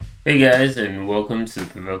Hey guys, and welcome to the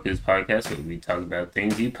Provokers podcast where we talk about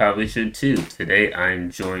things you probably should too. Today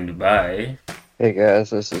I'm joined by. Hey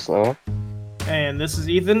guys, this is Noah. And this is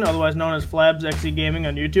Ethan, otherwise known as Flabs XE Gaming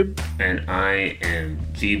on YouTube. And I am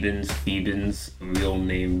Phoebens, real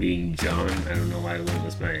name being John. I don't know why I went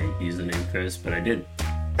with my username first, but I did.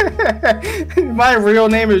 My real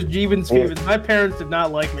name is Phoebens. My parents did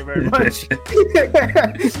not like me very much.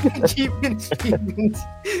 Jeebins.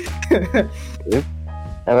 Yep.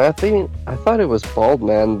 And I thought it was Bald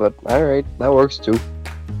Man, but alright, that works too.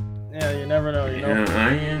 Yeah, you never know, you know.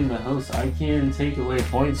 I am the host. I can take away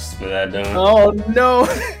points for that, though. Oh no,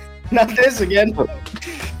 not this again.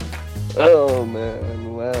 Oh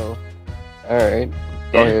man, well. Alright,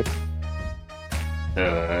 go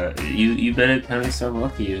ahead. You better count yourself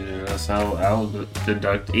lucky, and I'll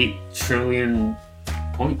deduct 8 trillion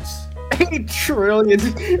points. 8 trillion.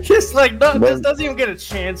 Just like, no, this doesn't even get a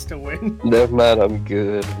chance to win. Never mind, I'm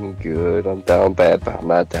good. I'm down bad, but I'm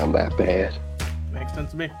not down that bad. Makes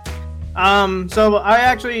sense to me. So I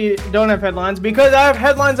actually don't have headlines because I have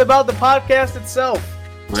headlines about the podcast itself.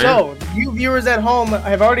 Wow. So, you viewers at home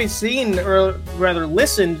have already seen, or rather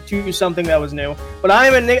listened to something that was new, but I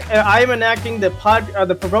am enacting the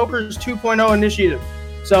Provokers 2.0 initiative.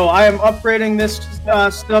 So I am upgrading this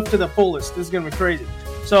stuff to the fullest. This is going to be crazy.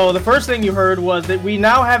 So the first thing you heard was that we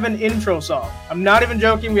now have an intro song. I'm not even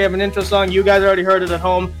joking. We have an intro song. You guys already heard it at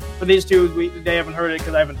home. For these two, they haven't heard it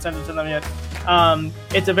because I haven't sent it to them yet.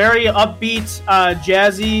 It's a very upbeat,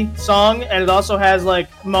 jazzy song, and it also has like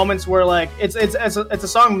moments where like it's a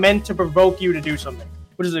song meant to provoke you to do something,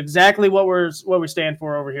 which is exactly what we stand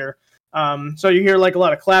for over here. So you hear like a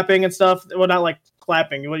lot of clapping and stuff. Well, not like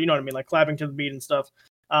clapping, well, you know what I mean, like clapping to the beat and stuff.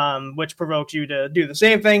 Which provokes you to do the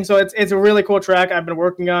same thing. So it's a really cool track. I've been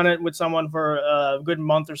working on it with someone for a good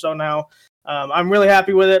month or so now. I'm really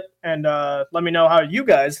happy with it, and let me know how you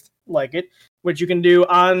guys like it, which you can do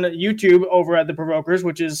on YouTube over at the Provokers,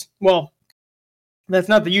 which is, well, that's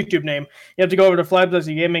not the YouTube name. You have to go over to Flabs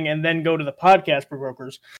XE Gaming and then go to the podcast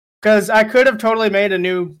Provokers. Because I could have totally made a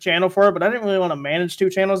new channel for it, but I didn't really want to manage 2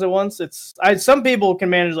 channels at once. Some people can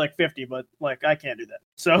manage like 50, but like I can't do that.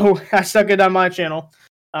 So I stuck it on my channel.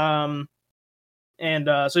 So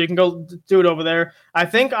you can go do it over there. I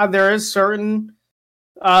think there is certain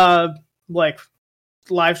like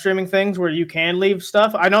live streaming things where you can leave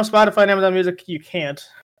stuff. I know Spotify and Amazon Music you can't.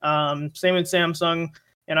 Same with Samsung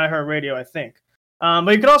and iHeartRadio, I think.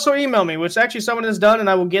 But you can also email me, which actually someone has done, and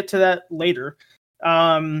I will get to that later.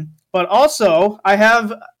 But also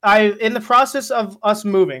I in the process of us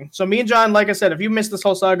moving. So me and John, like I said, if you missed this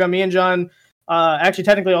whole saga, me and John, actually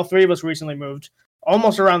technically all 3 of us recently moved.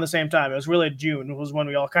 Almost around the same time. It was really June was when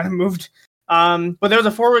we all kind of moved. But there was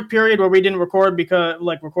a 4-week period where we didn't record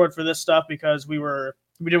record for this stuff because we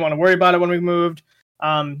didn't want to worry about it when we moved.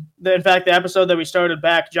 In fact, the episode that we started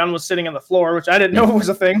back, John was sitting on the floor, which I didn't know was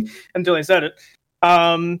a thing until he said it.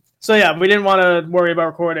 So yeah, we didn't want to worry about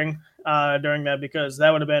recording during that because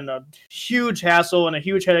that would have been a huge hassle and a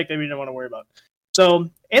huge headache that we didn't want to worry about.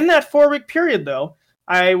 So in that 4-week period, though,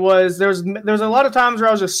 there was a lot of times where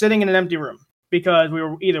I was just sitting in an empty room, because we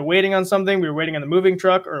were either waiting on something, we were waiting on the moving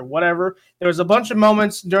truck, or whatever. There was a bunch of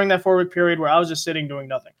moments during that 4-week period where I was just sitting doing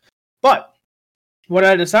nothing. But what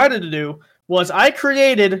I decided to do was I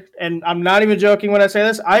created, and I'm not even joking when I say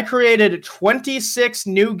this, I created 26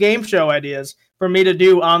 new game show ideas for me to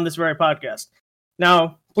do on this very podcast.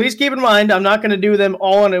 Now, please keep in mind, I'm not going to do them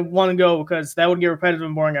all in one go because that would get repetitive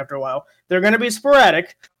and boring after a while. They're going to be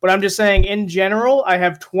sporadic, but I'm just saying, in general, I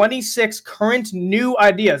have 26 current new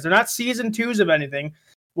ideas. They're not season 2s of anything,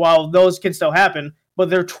 while those can still happen, but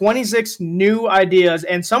they're 26 new ideas,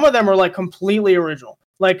 and some of them are, like, completely original.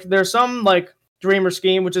 Like, there's some, like, Dreamer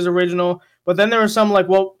Scheme, which is original, but then there are some, like,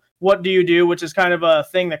 what do you do, which is kind of a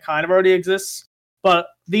thing that kind of already exists. But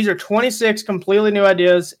these are 26 completely new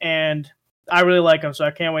ideas, and I really like them, so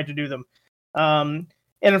I can't wait to do them.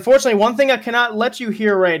 And unfortunately, one thing I cannot let you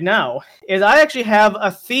hear right now is I actually have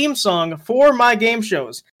a theme song for my game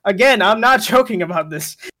shows. Again, I'm not joking about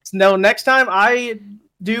this. No, next time I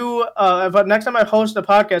host a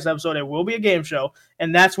podcast episode, it will be a game show,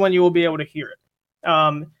 and that's when you will be able to hear it.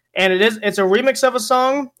 And it's a remix of a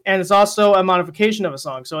song, and it's also a modification of a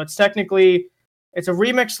song. So it's a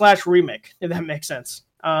remix/remake, if that makes sense.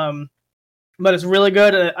 But it's really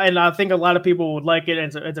good, and I think a lot of people would like it,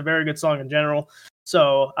 and it's a very good song in general.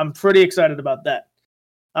 So I'm pretty excited about that.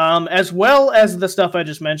 As well as the stuff I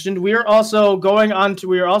just mentioned, we are also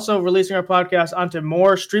releasing our podcast onto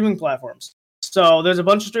more streaming platforms. So there's a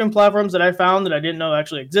bunch of streaming platforms that I found that I didn't know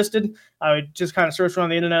actually existed. I just kind of searched around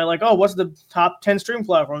the internet, like, oh, what's the top 10 streaming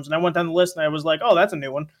platforms? And I went down the list, and I was like, oh, that's a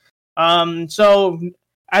new one. So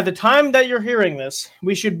at the time that you're hearing this,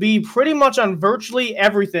 we should be pretty much on virtually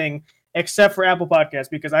everything except for Apple Podcasts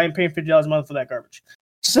because I am paying $50 a month for that garbage.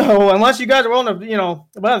 So unless you guys are willing to,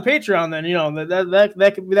 buy the Patreon, then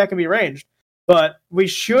that can be arranged. But we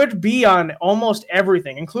should be on almost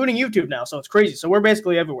everything, including YouTube now. So it's crazy. So we're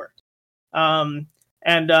basically everywhere. That's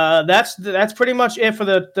pretty much it for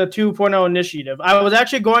the 2.0 initiative. I was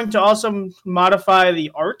actually going to also modify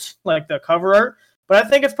the art, like the cover art, but I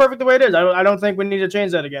think it's perfect the way it is. I don't think we need to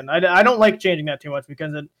change that again. I don't like changing that too much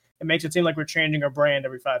because it makes it seem like we're changing our brand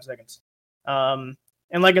every 5 seconds. And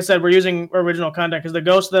like I said, we're using original content because the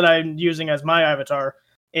ghost that I'm using as my avatar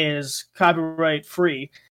is copyright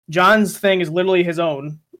free. John's thing is literally his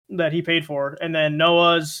own that he paid for, and then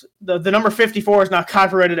Noah's the number 54 is not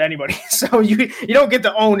copyrighted to anybody, so you don't get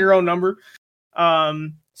to own your own number.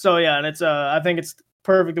 So yeah, and it's I think it's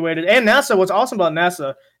perfect the way it is. And NASA, what's awesome about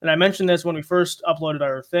NASA, and I mentioned this when we first uploaded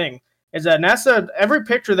our thing, is that NASA, every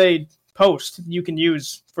picture they post you can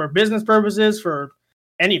use for business purposes, for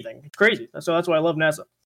anything. It's crazy. So that's why I love NASA.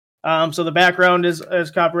 So the background is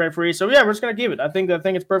copyright free. So yeah, we're just gonna keep it. I think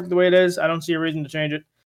it's perfect the way it is. I don't see a reason to change it.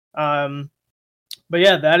 But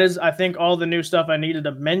yeah, that is, I think, all the new stuff I needed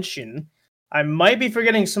to mention. I might be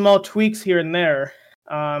forgetting small tweaks here and there.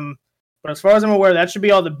 But as far as I'm aware, that should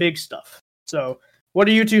be all the big stuff. So what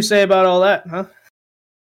do you two say about all that, huh?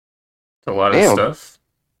 A lot of stuff.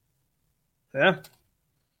 Yeah.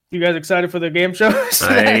 You guys excited for the game show?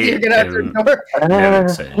 You're gonna have to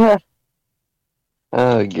ignore?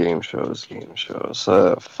 Game shows.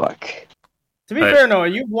 Fuck. To be fair, Noah,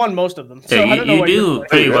 you've won most of them. So yeah, I don't know you do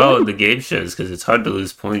pretty well in the game shows because it's hard to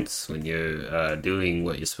lose points when you're doing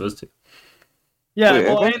what you're supposed to. Yeah, Wait,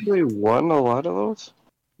 I actually won a lot of those.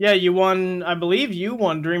 Yeah, you won. I believe you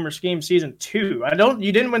won Dreamer Scheme Season 2.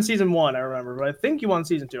 You didn't win Season 1, I remember, but I think you won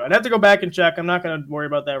Season 2. I'd have to go back and check. I'm not going to worry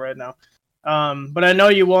about that right now. But I know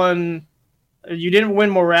you won. You didn't win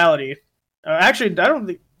Morality. Actually, I don't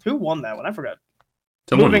think. Who won that one? I forgot.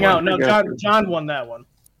 Moving out. No, John won that one.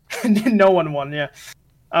 No one won. Yeah.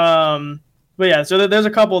 But yeah, so there's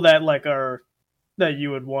a couple that are that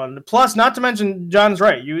you would won. Plus, not to mention, John's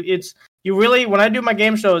right. You really, when I do my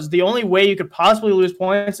game shows, the only way you could possibly lose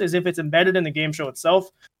points is if it's embedded in the game show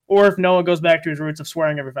itself, or if Noah goes back to his roots of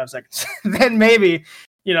swearing every 5 seconds. Then maybe,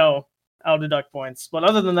 I'll deduct points. But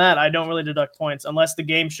other than that, I don't really deduct points unless the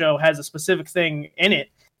game show has a specific thing in it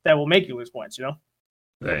that will make you lose points,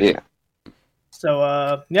 Right. Yeah.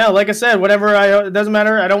 So, yeah, like I said, it doesn't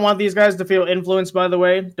matter. I don't want these guys to feel influenced, by the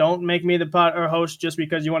way. Don't make me the host just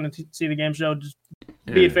because you want to see the game show. Just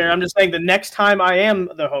be fair. I'm just saying the next time I am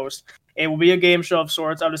the host, it will be a game show of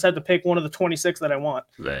sorts. I'll just have to pick one of the 26 that I want.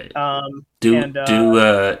 Right.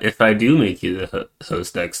 If I do make you the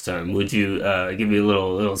host next time, would you give me a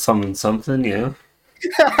little something, Yeah,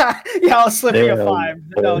 I'll slip you a 5.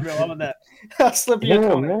 No, how about that? I'll slip you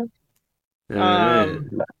a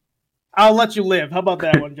 20. I'll let you live. How about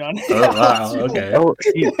that one, John? Oh, wow. Okay. Oh,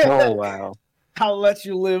 wow. I'll let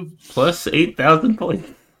you live. Plus 8,000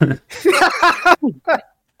 points. Wow.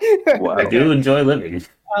 I do enjoy living.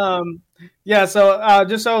 Yeah, so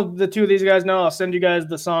just so the two of these guys know, I'll send you guys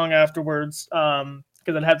the song afterwards because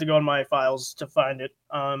I'd have to go in my files to find it.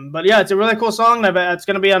 But yeah, it's a really cool song. It's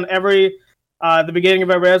going to be on the beginning of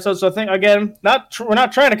every episode. So I think, again, we're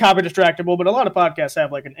not trying to copy Distractable, but a lot of podcasts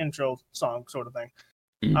have like an intro song sort of thing.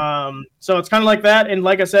 So it's kind of like that. And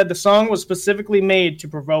like I said, the song was specifically made to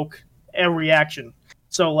provoke a reaction.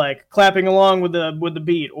 So like clapping along with the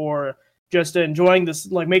beat, or just enjoying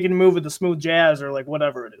this, like making a move with the smooth jazz, or like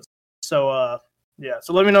whatever it is. So yeah.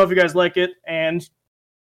 So let me know if you guys like it, and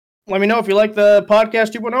let me know if you like the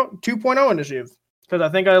podcast 2.0 initiative, because I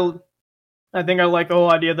think I like the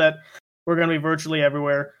whole idea that we're going to be virtually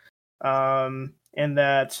everywhere. And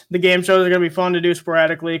that the game shows are going to be fun to do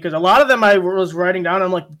sporadically, because a lot of them I was writing down.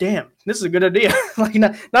 I'm like, damn, this is a good idea. Like,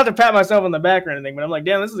 not to pat myself on the back or anything, but I'm like,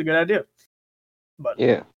 damn, this is a good idea. But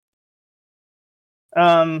yeah.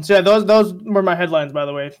 So yeah, those were my headlines, by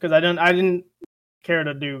the way, because I didn't care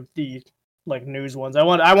to do the like news ones. I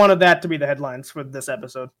wanted that to be the headlines for this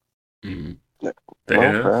episode. Mm-hmm.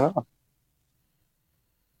 Fair enough.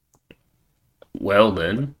 Well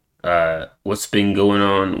then. What's been going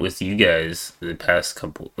on with you guys the past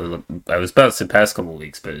couple? I was about to say past couple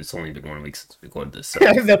weeks, but it's only been 1 week since we recorded this. So.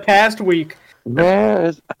 The past week.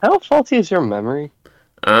 Man, how faulty is your memory?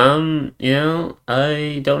 I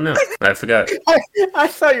don't know. I forgot. I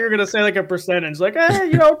thought you were gonna say like a percentage, like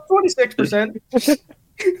 26%,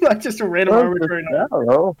 like just a random arbitrary number. I don't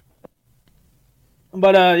know.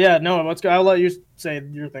 But yeah, no, let's go. I'll let you say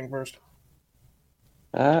your thing first.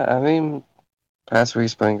 I mean, past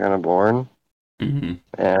week's been kind of boring. Mm-hmm.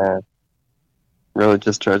 And really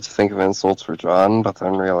just tried to think of insults for John, but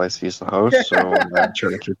then realized he's the host, so I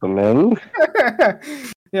try to keep him in.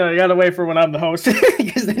 You gotta wait for when I'm the host,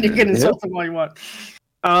 because then you can insult him all you want.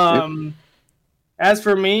 As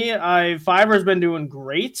for me, Fiverr's been doing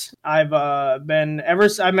great. I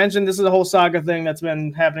mentioned this is a whole saga thing that's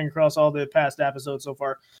been happening across all the past episodes so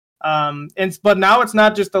far. But now it's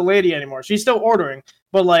not just the lady anymore. She's still ordering,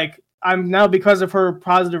 but like I'm now, because of her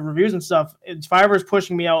positive reviews and stuff, Fiverr's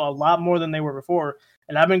pushing me out a lot more than they were before,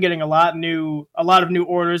 and I've been getting a lot of new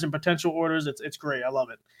orders and potential orders. It's great. I love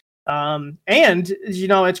it. And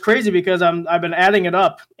it's crazy because I've been adding it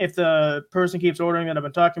up. If the person keeps ordering that I've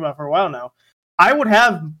been talking about for a while now, I would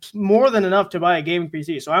have more than enough to buy a gaming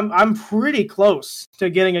PC. So I'm pretty close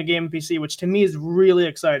to getting a gaming PC, which to me is really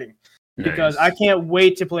exciting. Because I can't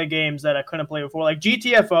wait to play games that I couldn't play before, like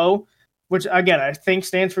GTFO, which again I think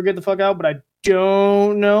stands for "Get the Fuck Out," but I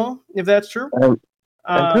don't know if that's true.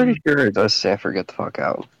 I'm pretty sure it does stand for "Get the Fuck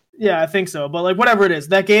Out." Yeah, I think so. But like whatever it is,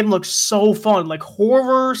 that game looks so fun, like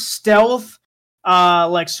horror, stealth,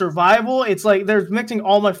 like survival. It's like they're mixing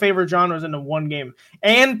all my favorite genres into one game,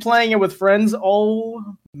 and playing it with friends.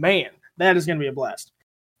 Oh man, that is gonna be a blast.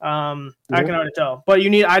 I can already tell. But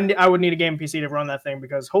I would need a game PC to run that thing,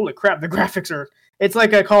 because holy crap, the graphics it's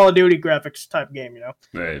like a Call of Duty graphics type game,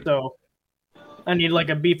 Right. So I need like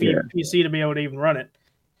a beefy PC to be able to even run it.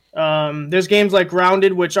 There's games like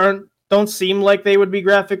Grounded, which don't seem like they would be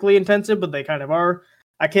graphically intensive, but they kind of are.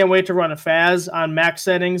 I can't wait to run a Faz on max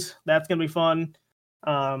settings. That's gonna be fun.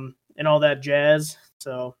 And all that jazz.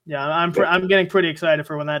 So yeah, I'm getting pretty excited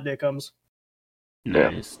for when that day comes.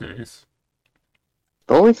 Nice.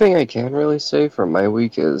 The only thing I can really say for my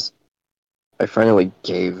week is I finally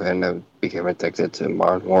gave in and became addicted to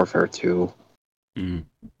Modern Warfare 2.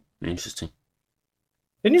 Interesting.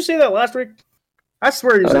 Didn't you say that last week? I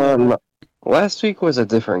swear you said that. Last week was a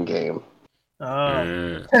different game.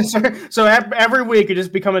 Oh. So every week you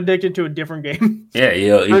just become addicted to a different game. Yeah,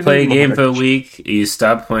 you play a game for a week, you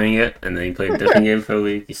stop playing it, and then you play a different game for a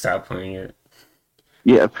week, you stop playing it.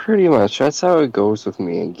 Yeah, pretty much. That's how it goes with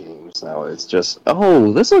me in games now. It's just,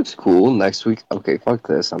 oh, this looks cool. Next week, okay, fuck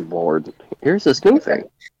this. I'm bored. Here's this new thing.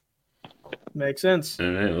 Makes sense.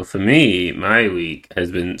 Well, for me, my week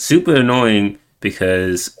has been super annoying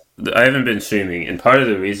because I haven't been streaming, and part of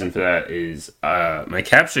the reason for that is my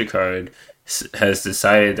capture card has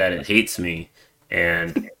decided that it hates me,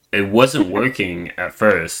 and it wasn't working at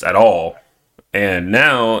first at all, and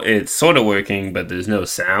now it's sort of working, but there's no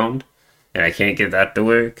sound. And I can't get that to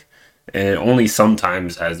work. And it only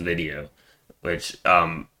sometimes has video. Which,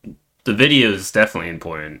 the video is definitely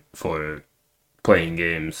important for playing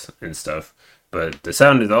games and stuff. But the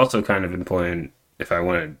sound is also kind of important if I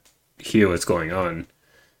want to hear what's going on.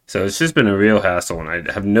 So it's just been a real hassle, and I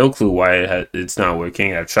have no clue why it's not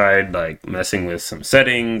working. I've tried, like, messing with some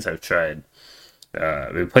settings. I've tried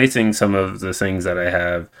replacing some of the things that I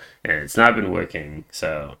have. And it's not been working.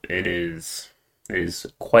 So it is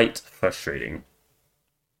quite frustrating.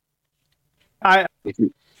 I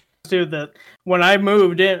do that when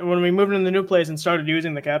we moved into the new place and started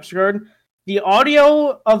using the capture card, the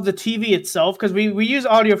audio of the TV itself, because we use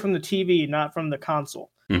audio from the TV, not from the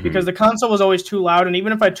console, because the console was always too loud, and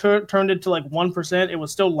even if I turned it to like 1%, it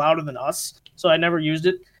was still louder than us, so I never used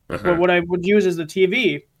it. But what I would use is the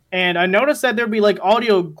TV, and I noticed that there'd be like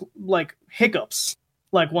audio like hiccups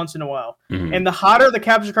like once in a while, and the hotter the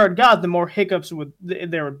capture card got, the more hiccups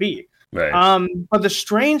there would be. Right. But the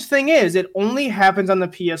strange thing is, it only happens on the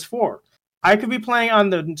PS4. I could be playing on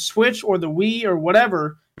the Switch or the Wii or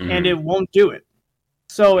whatever, and it won't do it.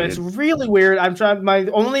 So it's really weird. My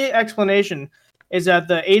only explanation is that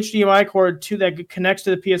the HDMI cord that connects to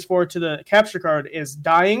the PS4 to the capture card is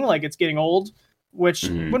dying, like it's getting old, which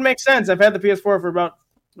would make sense. I've had the PS4 for about,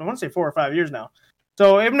 I want to say 4 or 5 years now.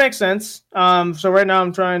 So it makes sense. So right now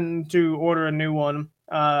I'm trying to order a new one.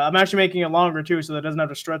 I'm actually making it longer too, so that it doesn't have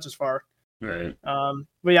to stretch as far. Right.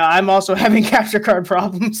 But yeah, I'm also having capture card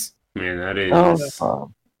problems. Man, that is.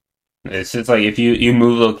 It's just like if you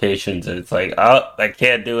move locations, and it's like, oh, I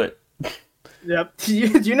can't do it. Yep. Do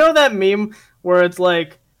you know that meme where it's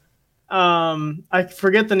like, I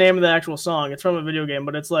forget the name of the actual song. It's from a video game,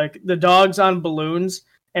 but it's like the dog's on balloons.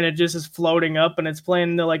 And it just is floating up, and it's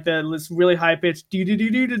playing this really high pitched do do do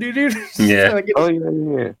do do do. Yeah.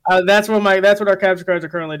 That's what our capture cards are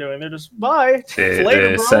currently doing. They're just bye.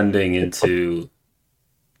 They're sending into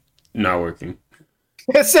not working.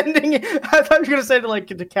 Sending. I thought you were gonna say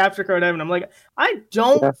to capture card heaven. I'm like, I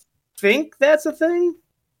don't think that's a thing.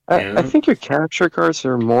 I think your capture cards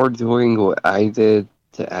are more doing what I did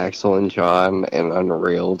to Axel and John and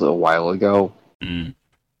Unreal a while ago.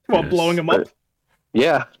 Well, blowing them up.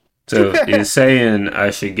 Yeah. So you're saying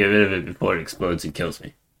I should get rid of it before it explodes and kills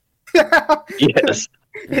me? Yes.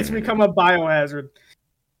 It's become a biohazard.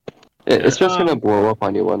 It's just gonna blow up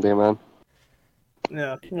on you one day, man.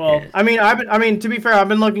 Yeah. Well, I mean, to be fair, I've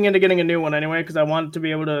been looking into getting a new one anyway because I want to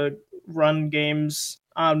be able to run games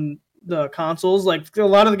on the consoles. Like a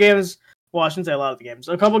lot of the games, well, I shouldn't say a lot of the games.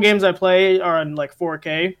 A couple games I play are in like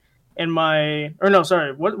 4K.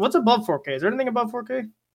 What's above 4K? Is there anything above 4K?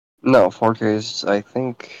 No, 4K is, I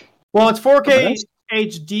think. Well, it's 4K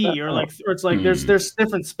HD or it's like there's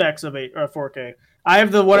different specs of 4K. I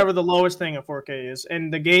have whatever the lowest thing of 4K is,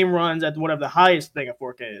 and the game runs at whatever the highest thing of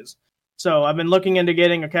 4K is. So I've been looking into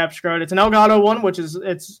getting a capture card. It's an Elgato one, which is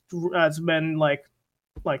it's been like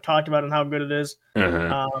talked about and how good it is.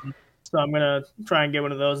 So I'm gonna try and get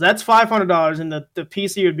one of those. That's $500, and the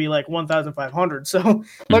PC would be like $1,500. So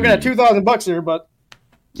looking at $2,000 here, but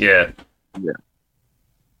yeah.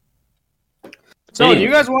 So do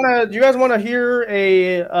you guys want to hear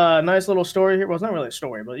a nice little story here? Well, it's not really a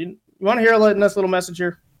story, but you want to hear a nice little message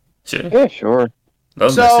here? Sure. Yeah, sure.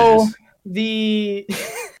 Love so messages.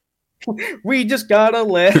 We just got a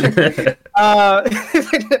letter. As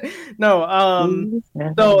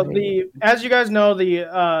you guys know,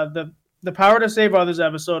 the Power to Save Others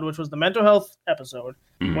episode, which was the mental health episode,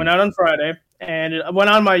 went out on Friday, and it went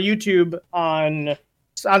on my YouTube on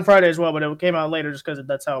Friday as well, but it came out later just because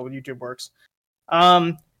that's how YouTube works.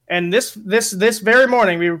 And this very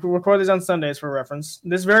morning, we record these on Sundays for reference.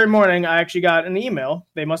 This very morning, I actually got an email.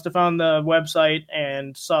 They must have found the website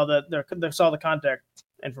and saw the contact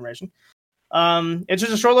information. It's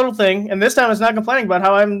just a short little thing, and this time it's not complaining about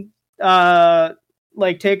how I'm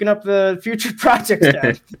taking up the future project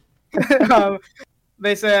tab.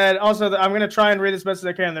 They said also that I'm going to try and read as best as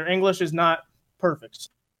I can. Their English is not perfect,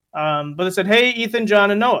 but they said, "Hey, Ethan,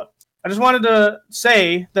 John, and Noah. I just wanted to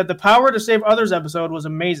say that the Power to Save Others episode was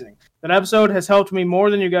amazing. That episode has helped me more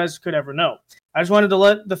than you guys could ever know. I just wanted to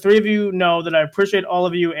let the three of you know that I appreciate all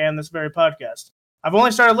of you and this very podcast. I've only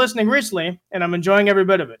started listening recently, and I'm enjoying every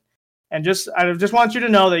bit of it. And I just want you to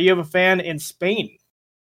know that you have a fan in Spain,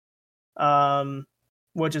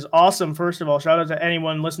 which is awesome. First of all, shout out to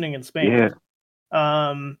anyone listening in Spain. Yeah.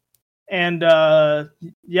 I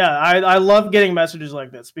love getting messages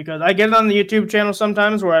like this because I get it on the YouTube channel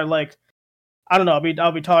sometimes where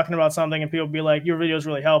I'll be talking about something and people be like, your videos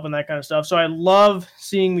really help and that kind of stuff. So I love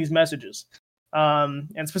seeing these messages.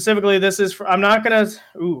 And specifically, this is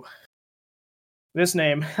this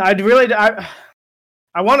name. I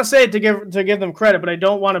want to say it to give them credit, but I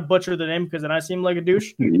don't want to butcher the name because then I seem like a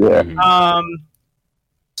douche. Yeah.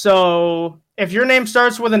 So if your name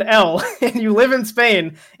starts with an L and you live in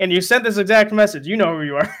Spain and you sent this exact message, you know who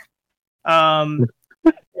you are. I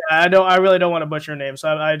really don't want to butcher your name, so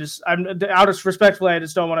I'm out of respectfully. I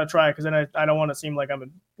just don't want to try because then I don't want to seem like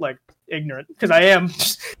I'm ignorant because I am.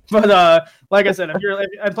 But like I said, and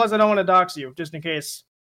plus I don't want to dox you just in case.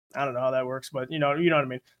 I don't know how that works, but you know what I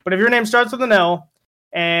mean. But if your name starts with an L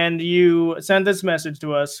and you send this message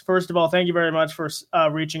to us, first of all, thank you very much for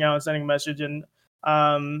reaching out and sending a message, and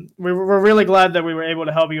we're really glad that we were able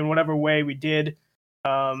to help you in whatever way we did,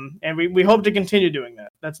 and we hope to continue doing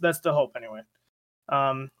that. That's the hope anyway.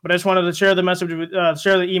 But I just wanted to share the message,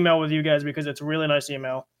 share the email with you guys because it's a really nice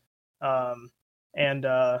email, so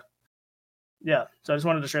I just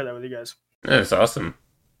wanted to share that with you guys. That's awesome.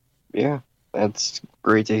 Yeah, that's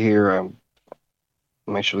great to hear. I'm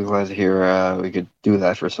actually glad to hear we could do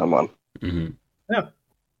that for someone. Mm-hmm. Yeah.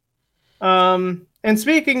 And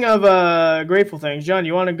speaking of grateful things, John,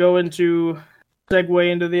 you want to go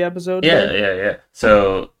segue into the episode? Yeah.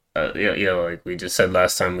 So, like we just said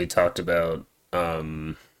last time, we talked about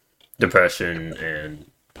depression and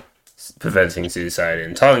preventing suicide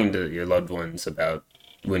and talking to your loved ones about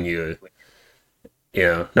when you're,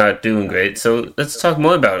 not doing great. So let's talk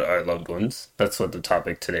more about our loved ones. That's what the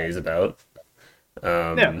topic today is about.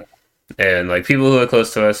 And people who are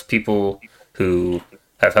close to us, people who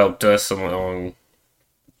have helped us along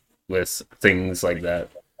with things like that.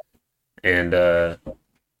 And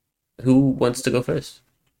who wants to go first?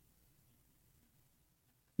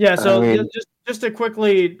 Yeah, so just to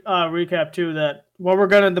quickly recap too, that what we're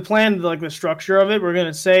gonna the plan, the structure of it, we're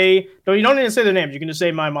gonna say you don't need to say their names. You can just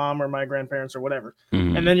say my mom or my grandparents or whatever,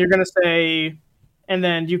 and then you're gonna say, and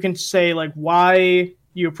then you can say why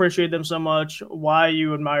you appreciate them so much, why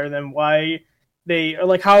you admire them, why they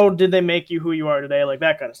how did they make you who you are today,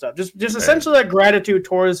 that kind of stuff. Just essentially gratitude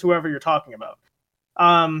towards whoever you're talking about.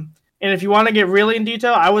 And if you want to get really in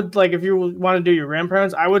detail, I would if you want to do your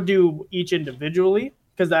grandparents, I would do each individually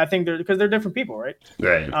because I think they're different people, right?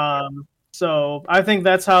 Right. So I think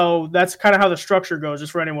that's kind of how the structure goes,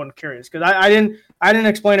 just for anyone curious. Because I didn't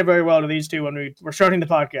explain it very well to these two when we were starting the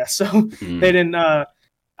podcast, so they didn't.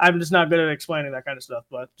 I'm just not good at explaining that kind of stuff.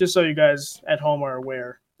 But just so you guys at home are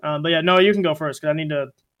aware. But yeah, no, you can go first because I need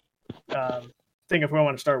to think of who I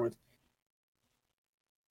want to start with.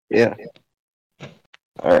 Yeah.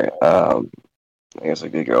 All right. I guess I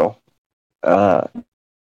could go. I'll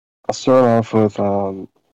start off with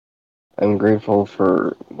I'm grateful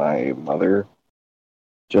for my mother,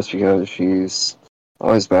 just because she's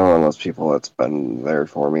always been one of those people that's been there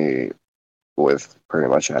for me with pretty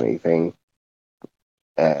much anything,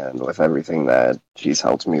 and with everything that she's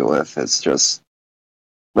helped me with. It's just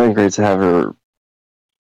been great to have her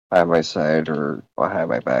by my side or behind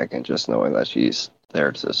my back, and just knowing that she's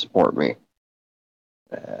there to support me.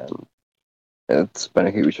 And it's been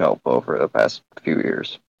a huge help over the past few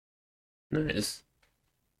years. Nice.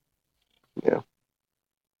 Yeah.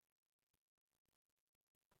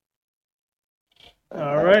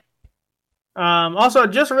 All right. Also, I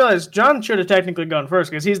just realized John should have technically gone first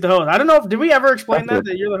because he's the host. I don't know if did we ever explain that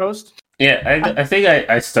you're the host? Yeah, I think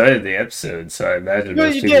I started the episode, so I imagine No,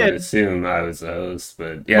 most you people did. would assume I was the host.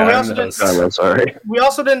 But yeah, Well, we I'm also the did- host. I'm sorry. We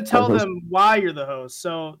also didn't tell them why you're the host.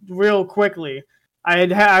 So real quickly, I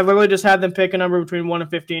literally just had them pick a number between 1 and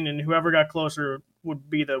 15, and whoever got closer would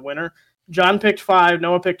be the winner. John picked 5,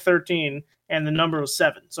 Noah picked 13, and the number was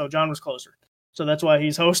 7. So John was closer. So that's why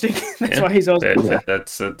he's hosting. Why he's hosting.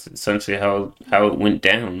 That's essentially how it went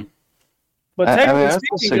down. But I technically mean,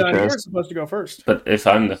 speaking, John, you're supposed to go first. But if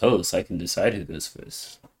I'm the host, I can decide who goes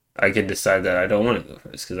first. I can decide that I don't want to go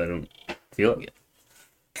first because I don't feel like it.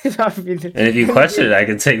 And if you question it, I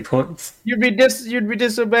can take points. You'd be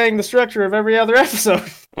disobeying the structure of every other episode.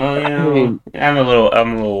 Well, you know, I'm a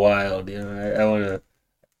little wild. You know, I want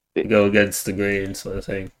to go against the grain, sort of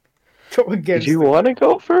thing. Go against. Did you want to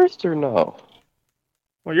go first or no?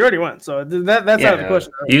 Well, you already went, so that's out of the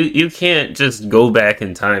question. Right? You can't just go back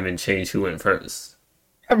in time and change who went first.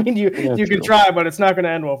 I mean, you can try, but it's not going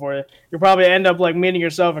to end well for you. You'll probably end up like meeting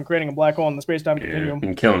yourself and creating a black hole in the space-time continuum.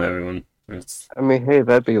 And killing everyone. I mean, hey,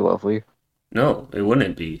 that'd be lovely. No, it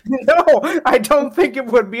wouldn't be. No, I don't think it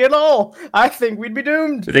would be at all. I think we'd be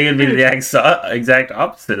doomed. I think it'd be the exact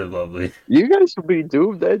opposite of lovely. You guys would be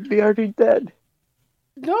doomed. They'd be already dead.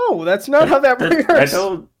 No, that's not how that works. I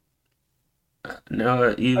don't.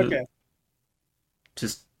 No, you Okay.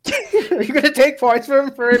 just. Are you gonna take points for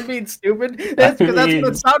him being stupid? That's what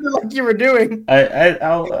it sounded like you were doing. I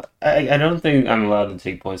don't think I'm allowed to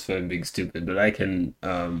take points for him being stupid, but I can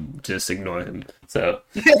just ignore him. So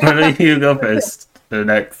why don't you go first? The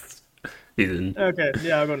next season. Okay,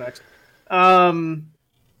 yeah, I'll go next.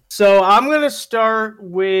 So I'm gonna start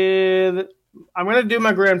with. I'm going to do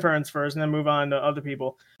my grandparents first and then move on to other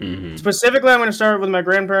people. Mm-hmm. Specifically, I'm going to start with my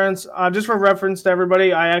grandparents. Just for reference to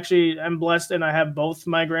everybody, I actually am blessed and I have both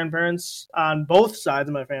my grandparents on both sides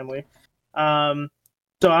of my family. So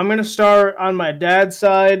I'm going to start on my dad's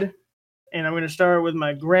side, and I'm going to start with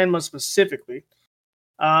my grandma specifically.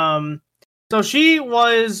 So she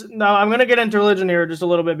was... Now, I'm going to get into religion here just a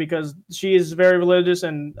little bit because she is very religious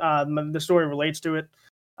and the story relates to it.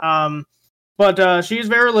 But she's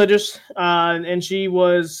very religious, and she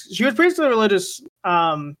was basically religious.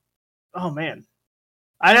 Oh man,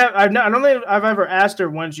 I don't think I've ever asked her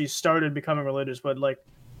when she started becoming religious, but like,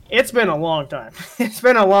 it's been a long time. It's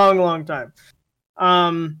been a long time.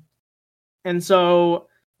 And so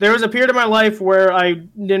there was a period of my life where I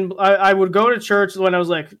would go to church when I was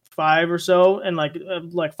like 5 or so, and like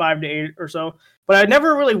 5 to 8 or so, but I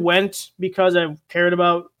never really went because I cared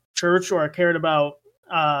about church or I cared about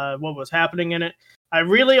what was happening in it. I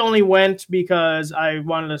really only went because I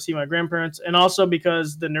wanted to see my grandparents, and also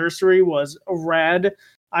because the nursery was rad,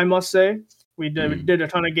 I must say. We did a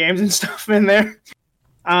ton of games and stuff in there.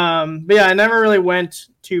 But yeah, I never really went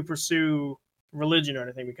to pursue religion or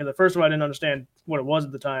anything because first of all, I didn't understand what it was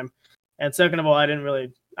at the time, and second of all, I didn't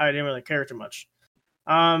really care too much.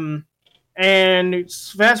 And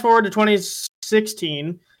fast forward to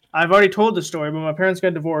 2016, I've already told the story, but my parents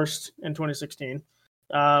got divorced in 2016.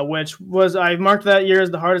 Which was, I marked that year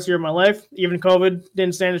as the hardest year of my life. Even COVID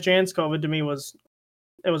didn't stand a chance. COVID to me was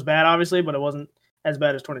bad, obviously, but it wasn't as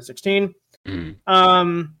bad as 2016.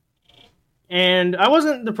 Mm. And I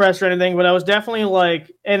wasn't depressed or anything, but I was definitely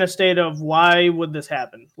like in a state of why would this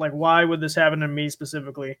happen? Like, why would this happen to me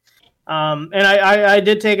specifically? And I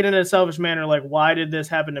did take it in a selfish manner, like, why did this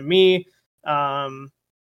happen to me? And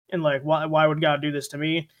like, why would God do this to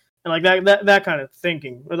me? And like that kind of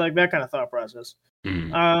thinking, or like that kind of thought process.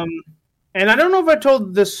 Mm. And I don't know if I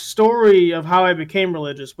told the story of how I became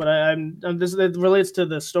religious, but this it relates to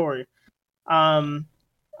the story. I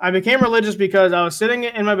I became religious because I was sitting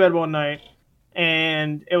in my bed one night,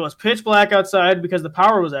 and it was pitch black outside because the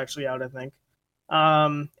power was actually out, I think.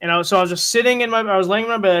 And I was just sitting I was laying in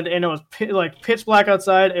my bed, and it was pitch black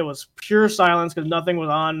outside. It was pure silence because nothing was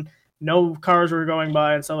on, no cars were going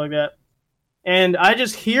by and stuff like that. And I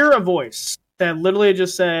just hear a voice that literally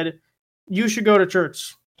just said, "You should go to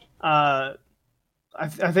church." I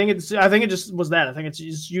think it just was that. I think it's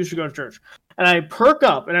just, you should go to church. And I perk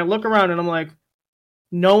up and I look around and I'm like,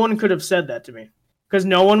 no one could have said that to me because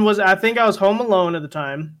no one was. I think I was home alone at the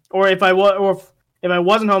time, or if I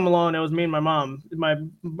wasn't home alone, it was me and my mom.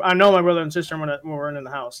 I know my brother and sister weren't in the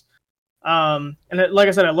house. Like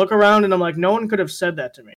I said, I look around and I'm like, no one could have said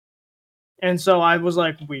that to me. And so I was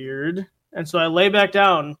like, weird. And so I lay back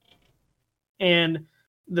down, and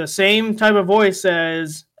the same type of voice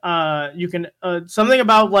says, you can, something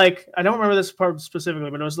about like, I don't remember this part specifically,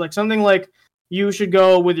 but it was like something like, you should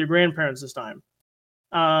go with your grandparents this time.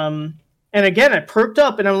 And again, I perked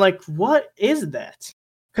up and I'm like, what is that?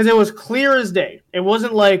 Because it was clear as day. It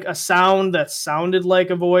wasn't like a sound that sounded like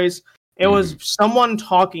a voice. It was someone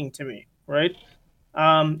talking to me, right?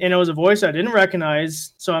 And it was a voice I didn't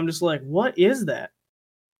recognize. So I'm just like, what is that?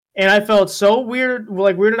 And I felt so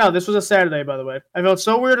weirded out. This was a Saturday, by the way. I felt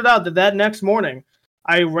so weirded out that next morning,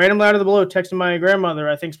 I randomly out of the blue texted my grandmother,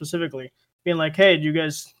 I think specifically, being like, hey, do you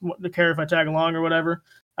guys care if I tag along or whatever?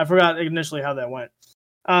 I forgot initially how that went.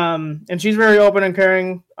 And she's very open and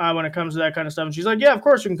caring when it comes to that kind of stuff. And she's like, yeah, of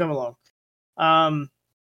course you can come along.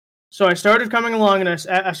 So I started coming along, and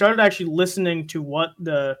I started actually listening to what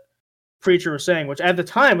the preacher was saying, which at the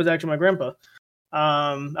time was actually my grandpa.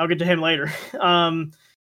 I'll get to him later.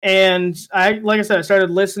 And like I said, I started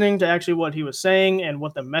listening to actually what he was saying and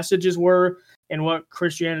what the messages were and what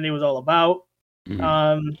Christianity was all about.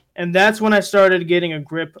 And that's when I started getting a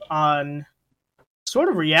grip on sort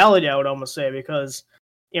of reality, I would almost say, because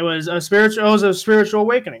it was a spiritual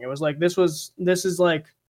awakening. It was like, this is like,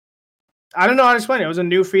 I don't know how to explain it. It was a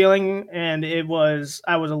new feeling, and I was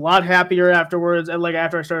a lot happier afterwards. And like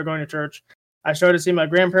after I started going to church, I started seeing my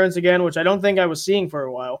grandparents again, which I don't think I was seeing for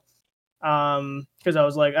a while. Because I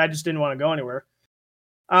was like, I just didn't want to go anywhere.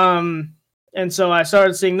 And so I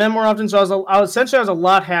started seeing them more often. So I was a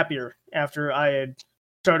lot happier after I had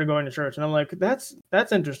started going to church. And I'm like, that's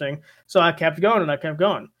interesting. So I kept going and I kept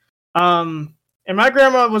going. And my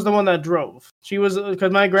grandma was the one that drove. She was,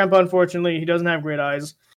 because my grandpa, unfortunately, he doesn't have great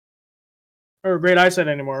eyes or great eyesight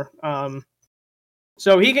anymore.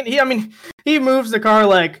 So he moves the car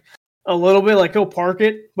like a little bit, like he'll park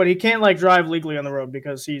it, but he can't like drive legally on the road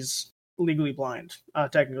because he's legally blind.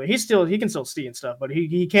 Technically, he can still see and stuff, but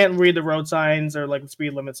he can't read the road signs or like the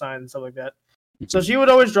speed limit signs and stuff like that. So she would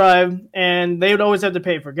always drive, and they would always have to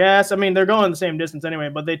pay for gas. I mean, they're going the same distance anyway,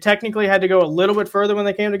 but they technically had to go a little bit further when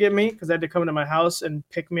they came to get me because they had to come to my house and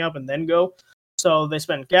pick me up and then go. So they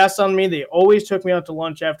spent gas on me. They always took me out to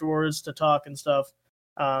lunch afterwards to talk and stuff,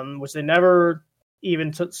 which they never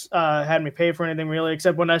even had me pay for anything really,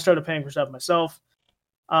 except when I started paying for stuff myself.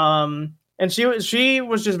 And she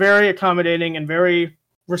was just very accommodating and very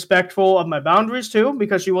respectful of my boundaries too,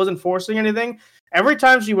 because she wasn't forcing anything. Every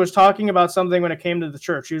time she was talking about something when it came to the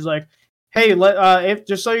church, she was like, hey,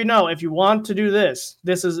 just so you know, if you want to do this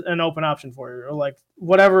is an open option for you, or like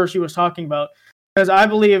whatever she was talking about. Because I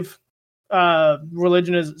believe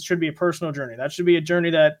religion should be a personal journey. That should be a journey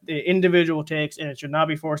that the individual takes, and it should not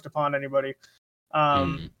be forced upon anybody.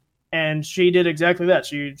 And she did exactly that.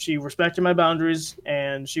 She respected my boundaries,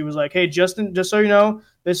 and she was like, hey, Justin, just so you know,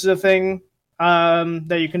 this is a thing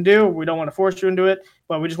that you can do. We don't want to force you into it,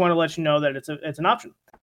 but we just want to let you know that it's an option.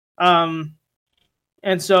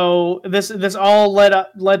 And so this all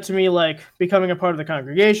led to me like becoming a part of the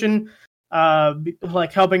congregation,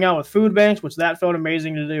 like helping out with food banks, which that felt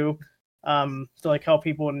amazing to do, to like help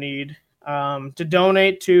people in need, to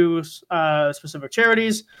donate to specific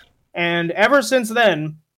charities. And ever since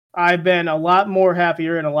then, I've been a lot more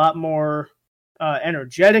happier and a lot more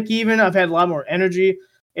energetic even. I've had a lot more energy.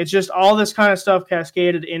 It's just all this kind of stuff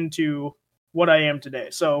cascaded into what I am today.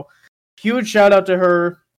 So huge shout out to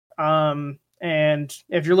her. And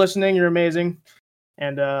if you're listening, you're amazing.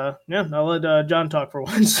 And I'll let John talk for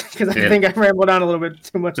once because I think I rambled on a little bit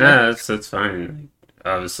too much. Yeah, that's fine.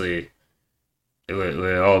 Obviously,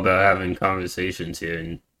 we're all about having conversations here,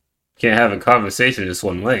 and can't have a conversation just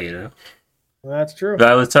one way, you know. Well, that's true. If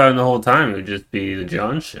I was talking the whole time, it would just be the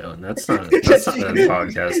John Show, and that's not a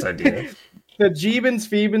podcast idea. The Jeebins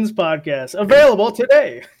Phoebins podcast, available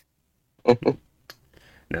today.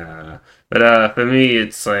 Nah, but for me,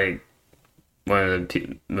 it's like one of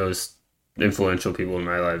the most influential people in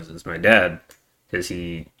my life is my dad, because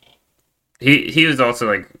he he was also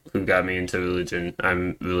like who got me into religion.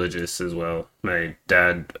 I'm religious as well. My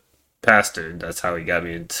dad pastored. That's how he got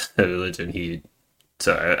me into religion.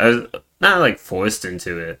 I was not like forced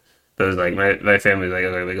into it, but it was like my family was like,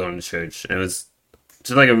 okay, we're going to church. And it was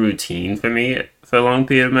just like a routine for me for a long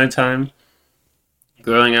period of my time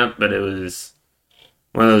growing up. But it was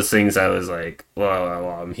one of those things I was like, well,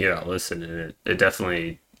 I'm here, I'll listen, and it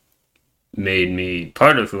definitely made me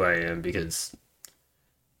part of who I am because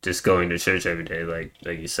just going to church every day, like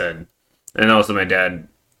you said, and also my dad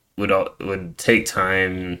would take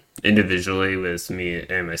time individually with me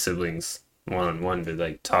and my siblings one on one to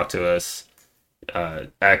like talk to us,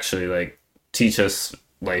 actually like teach us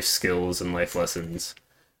life skills and life lessons,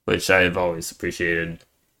 which I have always appreciated,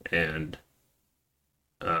 and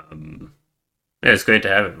yeah, it's great to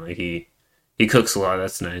have him. Like he cooks a lot.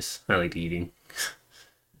 That's nice. I like eating.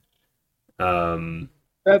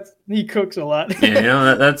 He cooks a lot. Yeah, you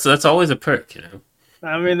know that's always a perk, you know.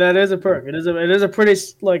 I mean, that is a perk. It is a pretty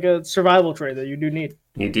like a survival trait that you do need.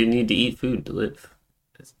 You do need to eat food to live.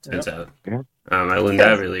 It turns out. Yeah. I learned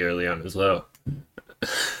that really early on as well.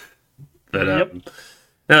 But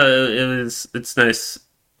no, it's nice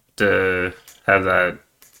to have that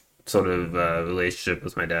sort of relationship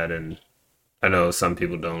with my dad, and I know some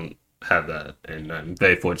people don't have that, and I'm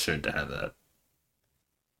very fortunate to have that.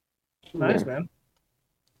 Nice, man.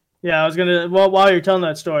 Yeah, I was gonna. Well, while you're telling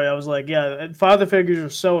that story, I was like, yeah, father figures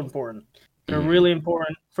are so important. They're really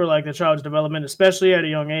important for like the child's development, especially at a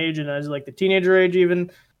young age and as like the teenager age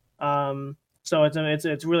even. So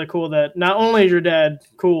it's really cool that not only is your dad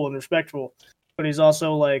cool and respectful, but he's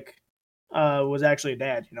also like was actually a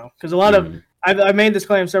dad. You know, because a lot of I've made this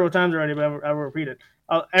claim several times already, but I will repeat it.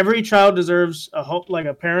 Every child deserves a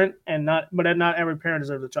parent, but not every parent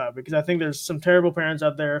deserves a child, because I think there's some terrible parents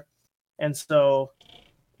out there, and so.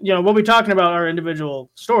 You know, we'll be talking about our individual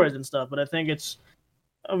stories and stuff, but I think it's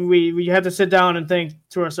we have to sit down and think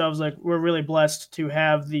to ourselves like we're really blessed to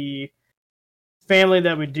have the family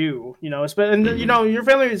that we do. You know, and you know your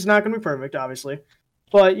family is not going to be perfect, obviously,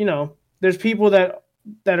 but you know there's people that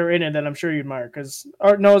are in it that I'm sure you admire, because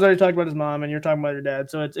Noah's already talked about his mom and you're talking about your dad,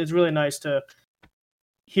 so it's really nice to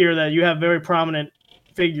hear that you have very prominent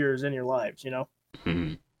figures in your lives. You know.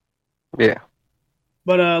 Mm-hmm. Yeah.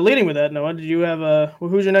 But leading with that, Noah, did you have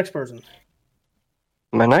who's your next person?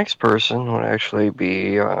 My next person would actually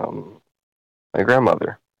be my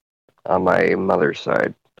grandmother on my mother's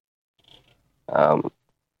side. The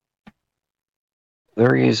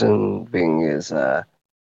reason being is,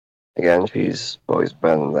 again, she's always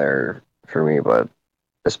been there for me, but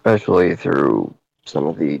especially through some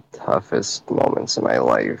of the toughest moments in my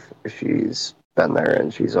life, she's been there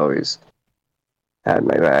and she's always had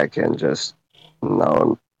my back and just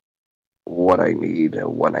known what I need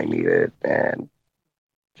and when I need it, and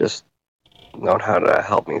just known how to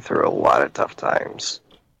help me through a lot of tough times.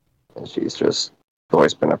 And she's just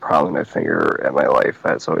always been a prominent figure in my life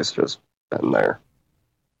that's always just been there.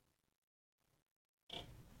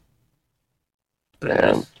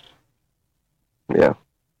 And yeah.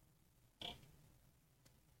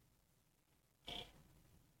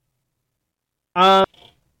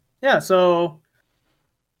 Yeah, so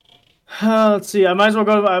let's see. I might as well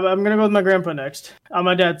go. I'm gonna go with my grandpa next on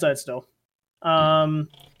my dad's side still.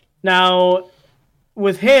 Now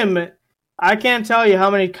with him, I can't tell you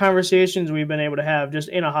how many conversations we've been able to have just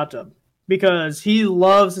in a hot tub, because he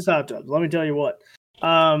loves his hot tubs. Let me tell you what.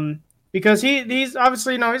 Because he's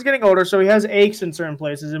obviously, you know, he's getting older, so he has aches in certain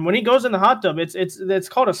places, and when he goes in the hot tub, it's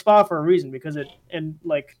called a spa for a reason, because it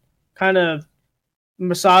like kind of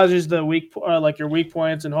massages the like your weak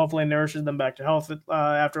points, and hopefully nourishes them back to health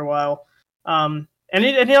after a while. And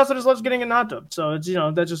he also just loves getting in the hot tub. So it's, you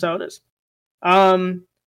know, that's just how it is.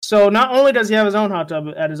 So not only does he have his own hot tub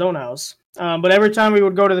at his own house, but every time we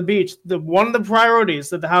would go to the beach, one of the priorities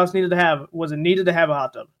that the house needed to have was it needed to have a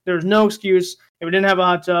hot tub. There was no excuse. If we didn't have a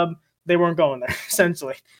hot tub, they weren't going there,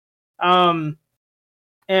 essentially. I'm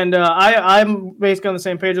basically on the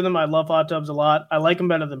same page with them. I love hot tubs a lot. I like them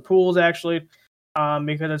better than pools, actually.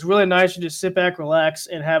 Because it's really nice to just sit back, relax,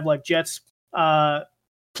 and have like jets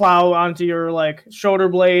plow onto your like shoulder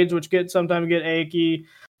blades, which sometimes get achy,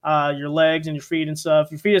 your legs and your feet and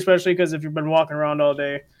stuff. Your feet especially, because if you've been walking around all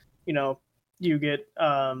day, you know, you get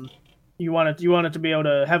you want it to be able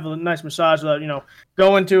to have a nice massage without, you know,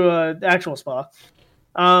 going to an actual spa.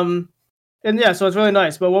 And yeah, so it's really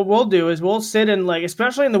nice. But what we'll do is we'll sit in, like,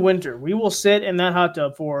 especially in the winter, we will sit in that hot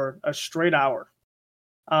tub for a straight hour.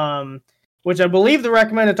 Which I believe the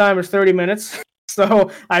recommended time is 30 minutes. So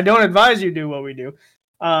I don't advise you do what we do.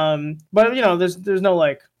 But you know, there's no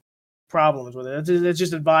like problems with it. It's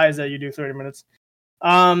just advised that you do 30 minutes.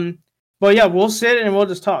 But yeah, we'll sit and we'll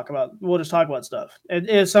just talk about stuff.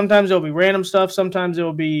 Sometimes it'll be random stuff. Sometimes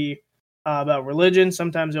it'll be about religion.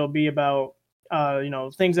 Sometimes it'll be about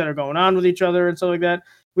things that are going on with each other and stuff like that.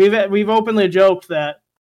 We've openly joked that,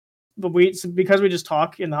 because we just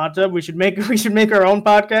talk in the hot tub, we should make our own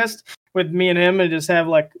podcast with me and him and just have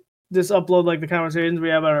just upload the conversations we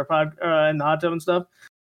have on our pod in the hot tub and stuff.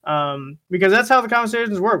 Because that's how the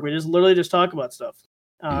conversations work. We just literally just talk about stuff.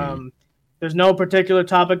 There's no particular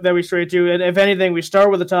topic that we stray to, and if anything, we start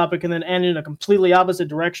with a topic and then end in a completely opposite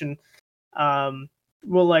direction.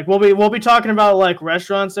 We'll be talking about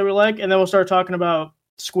restaurants that we like, and then we'll start talking about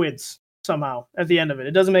squids somehow at the end of it.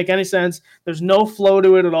 It doesn't make any sense. There's no flow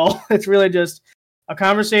to it at all. It's really just a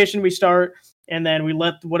conversation we start, and then we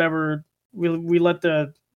let whatever we're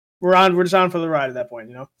just on for the ride at that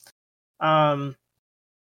point,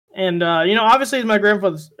 obviously he's my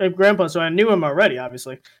grandpa, so I knew him already,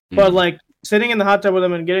 obviously. But sitting in the hot tub with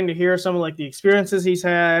him and getting to hear some of the experiences he's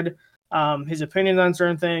had, his opinions on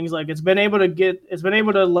certain things, it's been able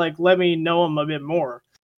to let me know him a bit more,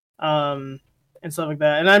 and stuff like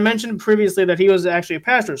that. And I mentioned previously that he was actually a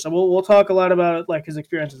pastor, so we'll talk a lot about his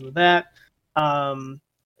experiences with that, and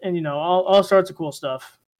all sorts of cool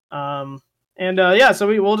stuff. So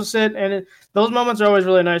we'll just sit, and those moments are always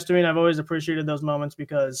really nice to me, and I've always appreciated those moments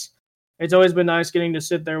because it's always been nice getting to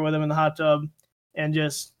sit there with him in the hot tub and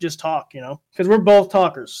just talk, because we're both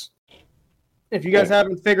talkers. If you guys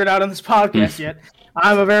haven't figured out on this podcast yet,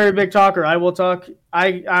 I'm a very big talker. I will talk.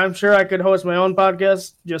 I'm sure I could host my own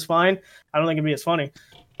podcast just fine. I don't think it'd be as funny,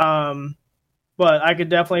 but I could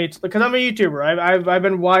definitely, because I'm a YouTuber. I've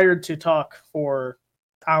been wired to talk for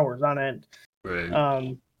hours on end.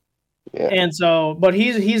 Right. Yeah. And so, but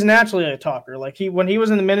he's naturally a talker. When he was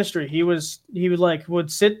in the ministry, he would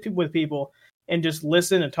sit with people and just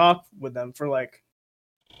listen and talk with them for I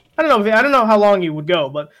don't know how long he would go,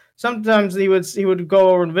 but sometimes he would go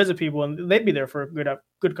over and visit people, and they'd be there for a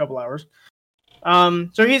good couple hours.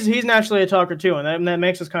 So he's naturally a talker too, and that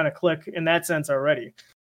makes us kind of click in that sense already.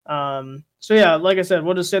 So yeah, like I said,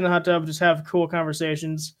 we'll just sit in the hot tub, just have cool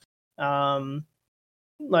conversations. I'm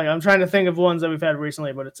trying to think of ones that we've had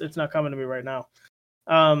recently, but it's not coming to me right now.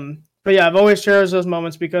 But yeah, I've always cherished those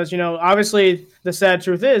moments because, obviously the sad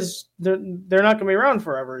truth is they're not going to be around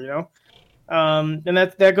forever, and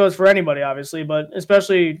that goes for anybody, obviously, but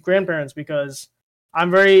especially grandparents, because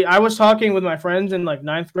I was talking with my friends in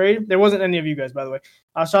ninth grade. There wasn't any of you guys, by the way.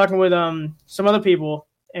 I was talking with some other people,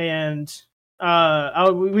 and we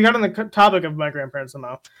got on the topic of my grandparents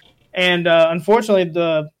somehow. And unfortunately,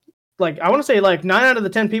 I want to say 9 out of the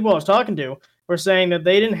 10 people I was talking to were saying that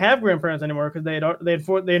they didn't have grandparents anymore because they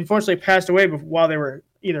unfortunately passed away while they were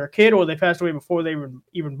either a kid, or they passed away before they were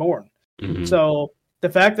even born. Mm-hmm. So the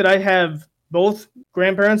fact that I have both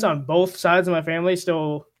grandparents on both sides of my family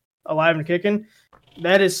still alive and kicking,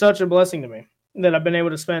 that is such a blessing to me, that I've been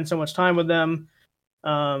able to spend so much time with them,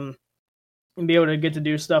 and be able to get to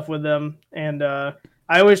do stuff with them. And I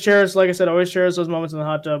always cherish, like I said, those moments in the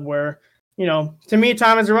hot tub where, to me,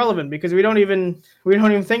 time is irrelevant because we don't even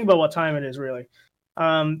think about what time it is, really.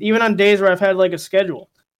 Even on days where I've had a schedule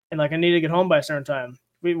and I need to get home by a certain time,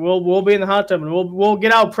 we'll be in the hot tub and we'll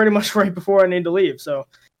get out pretty much right before I need to leave. So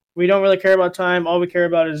we don't really care about time. All we care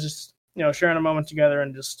about is just sharing a moment together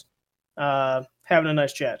and just having a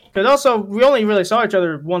nice chat. Because also we only really saw each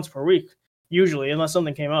other once per week usually, unless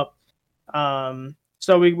something came up.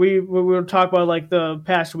 So we would talk about the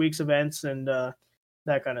past week's events and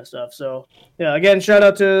that kind of stuff. So yeah, again, shout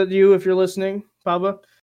out to you if you're listening, Pablo.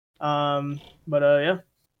 Yeah.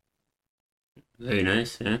 Very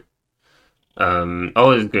nice, yeah.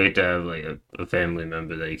 Always great to have a family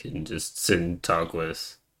member that you can just sit and talk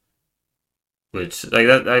with. Which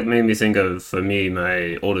that made me think of, for me,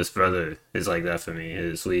 my oldest brother is like that for me.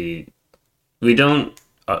 Is we don't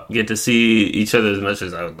get to see each other as much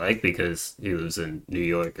as I would like because he lives in New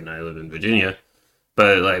York and I live in Virginia.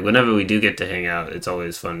 But whenever we do get to hang out, it's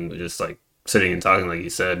always fun just sitting and talking, like you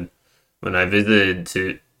said. When I visited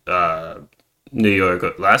to New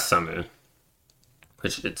York last summer,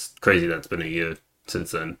 which it's crazy that's been a year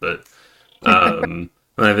since then, but when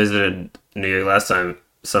I visited New York last summer,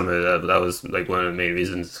 that was one of the main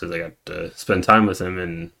reasons, because I got to spend time with him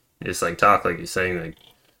and just talk, like you're saying.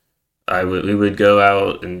 We would go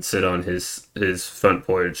out and sit on his front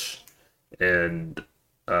porch and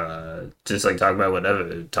just talk about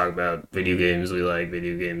whatever. Talk about video games we like,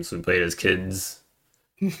 video games we played as kids,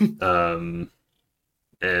 and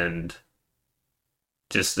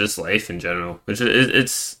just life in general. Which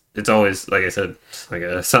it's always, like I said,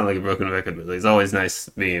 I sound like a broken record, but it's always nice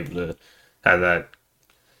being able to have that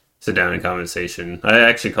sit down in conversation. I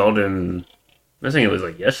actually called him I think it was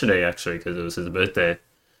like yesterday actually because it was his birthday.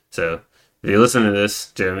 So if you listen to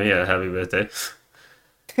this, Jeremy, happy birthday!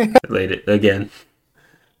 Late it again.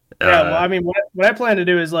 Yeah, well, I mean, what I plan to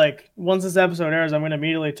do is like once this episode airs, I'm going to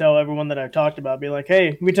immediately tell everyone that I've talked about, be like,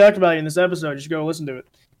 "Hey, we talked about you in this episode. You should go listen to it."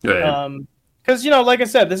 Right. Because like I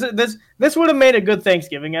said, this would have made a good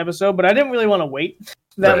Thanksgiving episode, but I didn't really want to wait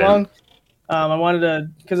that long. I wanted to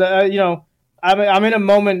because I'm in a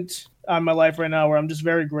moment in my life right now where I'm just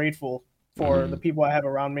very grateful for the people I have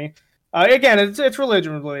around me. Again, it's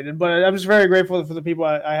religion related, but I'm just very grateful for the people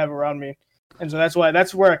I have around me, and so that's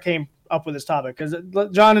where I came up with this topic. Because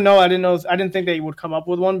John and Noah, I didn't think they would come up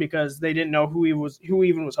with one because they didn't know who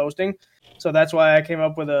even was hosting. So that's why I came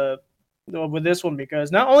up with this one,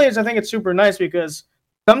 because not only is I think it's super nice because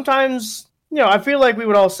sometimes I feel like we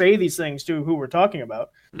would all say these things to who we're talking about,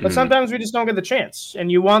 but sometimes we just don't get the chance,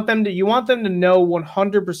 and you want them to know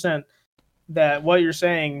 100% that what you're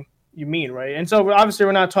saying you mean, right? And so obviously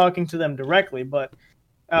we're not talking to them directly, but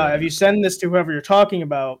if you send this to whoever you're talking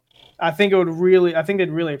about, I think they'd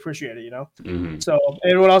really appreciate it, So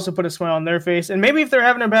it would also put a smile on their face, and maybe if they're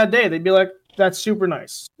having a bad day, they'd be like, "That's super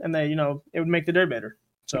nice," and it would make the day better.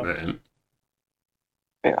 So,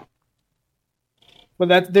 yeah.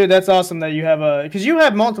 But that's awesome that you have because you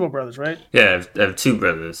have multiple brothers, right? Yeah, I have two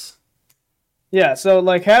brothers. Yeah, so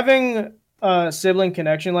like having a sibling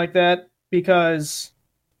connection like that, because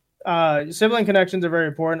sibling connections are very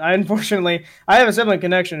important. I have a sibling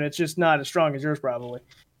connection. It's just not as strong as yours, probably.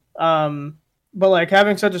 But like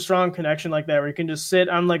having such a strong connection like that, where you can just sit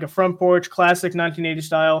on like a front porch, classic 1980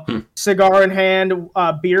 style, cigar in hand,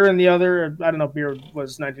 beer in the other. I don't know, if beer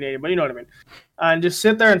was 1980, but you know what I mean. And just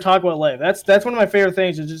sit there and talk about life. That's one of my favorite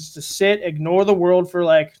things, is just to sit, ignore the world for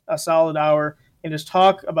like a solid hour, and just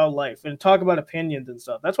talk about life and talk about opinions and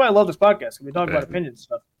stuff. That's why I love this podcast, because we talk about opinions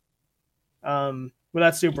and stuff. But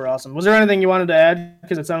that's super awesome. Was there anything you wanted to add?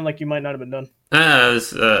 Because it sounded like you might not have been done. I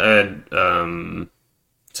had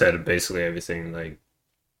said basically everything,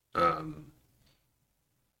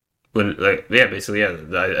 basically,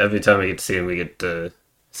 every time I get to see him, we get to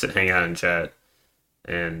hang out and chat,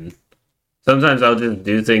 and sometimes I'll just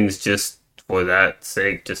do things just for that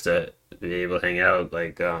sake, just to be able to hang out,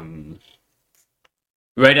 literally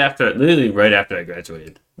right after I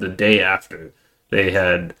graduated, the day after, they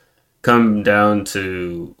had come down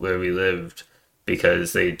to where we lived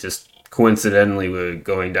because they just coincidentally were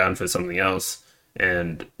going down for something else,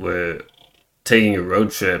 and we're taking a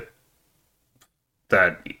road trip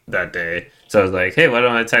that day. So I was like, hey, why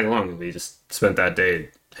don't I tag along? And we just spent that day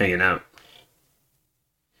hanging out.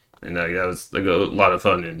 And that was like a lot of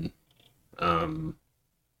fun, and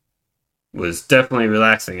was definitely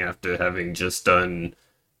relaxing after having just done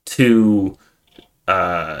 2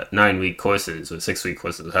 9-week courses or 6-week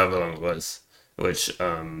courses, however long it was. Which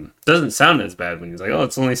doesn't sound as bad when you're like, oh,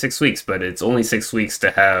 it's only 6 weeks, but it's only 6 weeks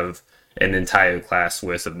to have an entire class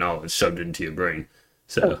worth of knowledge shoved into your brain.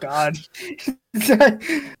 So. Oh God,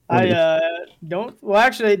 I don't. Well,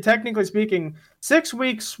 actually, technically speaking, 6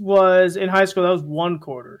 weeks was in high school. That was 1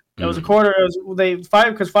 quarter. That was a quarter. It was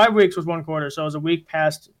 5 weeks was 1 quarter, so it was a week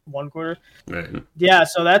past 1 quarter. Right. Yeah,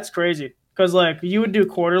 so that's crazy because like you would do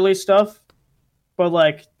quarterly stuff, but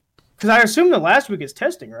like, because I assume the last week is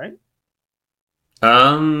testing, right?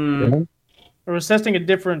 Or was testing a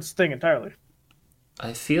different thing entirely?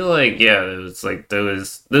 I feel like, yeah, it was like there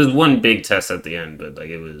was one big test at the end, but like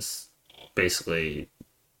it was basically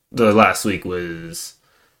the last week was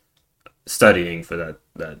studying for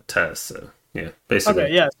that test. So yeah, basically.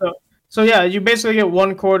 Okay, yeah. So yeah, you basically get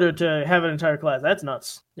 1 quarter to have an entire class. That's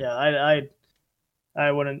nuts. Yeah,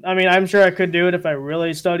 I wouldn't. I mean, I'm sure I could do it if I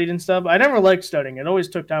really studied and stuff. I never liked studying. It always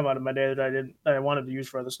took time out of my day that I wanted to use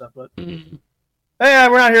for other stuff. But hey,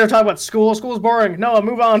 we're not here to talk about school. School's boring. No,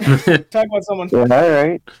 move on. Talk about someone.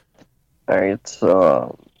 Yeah, all right.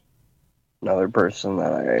 So another person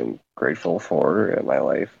that I'm grateful for in my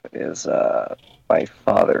life is my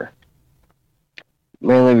father.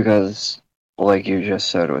 Mainly because, like you just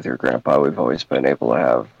said with your grandpa, we've always been able to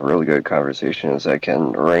have really good conversations that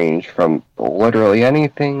can range from literally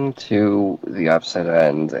anything to the opposite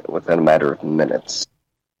end within a matter of minutes.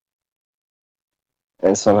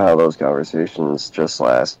 And somehow those conversations just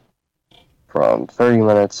last from 30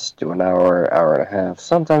 minutes to an hour, hour and a half,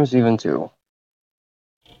 sometimes even 2.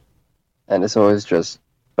 And it's always just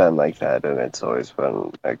been like that, and it's always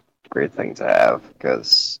been a great thing to have,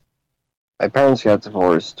 because my parents got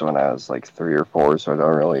divorced when I was like 3 or 4, so I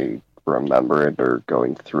don't really remember it or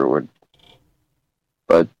going through it.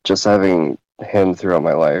 But just having him throughout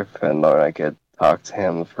my life and knowing I could talk to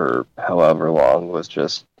him for however long was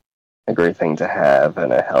just a great thing to have,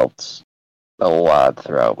 and it helped a lot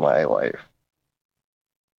throughout my life.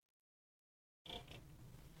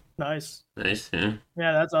 Nice. Nice, yeah.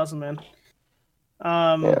 Yeah, that's awesome, man.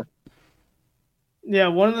 Yeah. Yeah,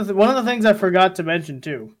 one of the things I forgot to mention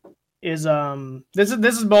too is this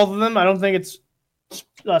is both of them. I don't think it's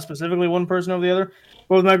specifically one person over the other.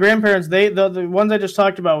 But with my grandparents, the ones I just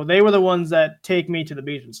talked about, they were the ones that take me to the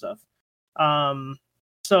beach and stuff. Um,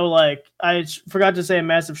 so like forgot to say a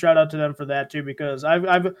massive shout out to them for that too, because I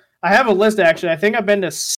have a list actually. I think I've been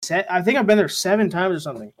there 7 times or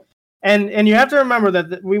something. And you have to remember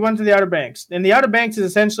that we went to the Outer Banks, and the Outer Banks is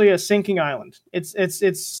essentially a sinking island.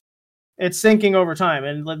 It's sinking over time,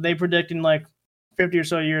 and they predict in like 50 or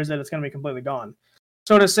so years that it's going to be completely gone.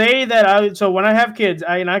 So to say that so when I have kids,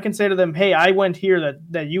 I can say to them, hey, I went here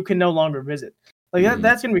that you can no longer visit. Like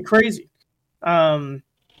that's going to be crazy.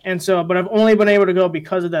 And so, but I've only been able to go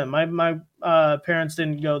because of them. My parents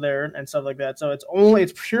didn't go there and stuff like that. So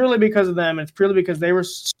it's purely because of them. It's purely because they were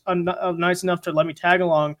nice enough to let me tag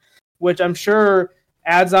along, which I'm sure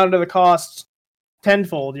adds on to the cost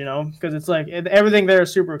tenfold, because it's like everything there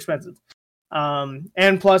is super expensive.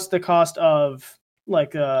 And plus the cost of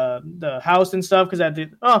like the house and stuff, because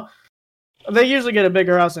they usually get a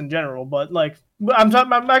bigger house in general, but like I'm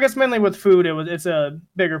talking, I guess mainly with food, it's a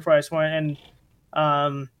bigger price point,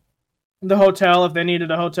 and the hotel, if they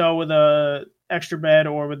needed a hotel with a extra bed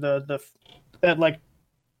or with that, like,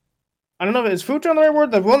 I don't know if it's futon the right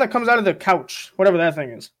word, the one that comes out of the couch, whatever that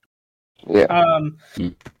thing is. Yeah.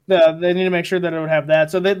 They need to make sure that it would have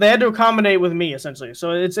that. So they had to accommodate with me essentially.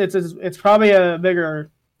 So it's probably a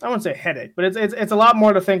bigger, I wouldn't say headache, but it's a lot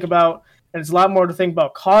more to think about, and it's a lot more to think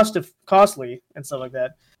about costly and stuff like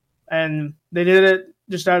that. And they did it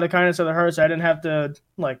just out of the kindness of their hearts. I didn't have to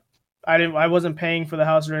I wasn't paying for the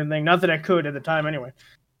house or anything. Not that I could at the time anyway.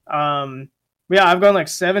 Yeah, I've gone like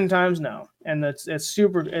 7 times now, and it's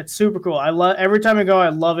super cool. I love every time I go. I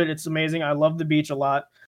love it. It's amazing. I love the beach a lot.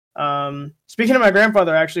 Speaking of my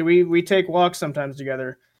grandfather, actually, we take walks sometimes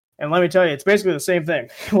together, and let me tell you, it's basically the same thing.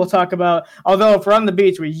 We'll talk about, although if we're on the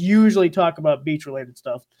beach, we usually talk about beach related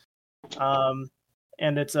stuff.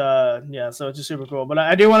 And it's yeah, so it's just super cool. But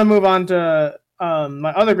I do want to move on to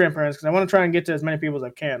my other grandparents, because I want to try and get to as many people as I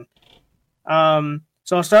can.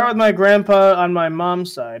 So I'll start with my grandpa on my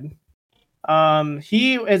mom's side.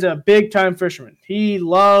 He is a big time fisherman. He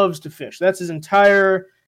loves to fish. That's his entire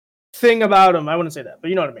thing about him. I wouldn't say that, but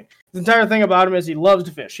you know what I mean. His entire thing about him is he loves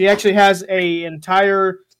to fish. He actually has a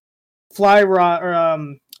entire fly rod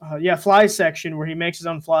or fly section where he makes his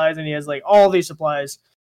own flies, and he has like all these supplies,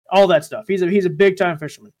 all that stuff. He's a big time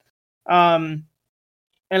fisherman. And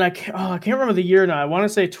I can't remember the year now. I want to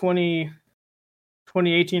say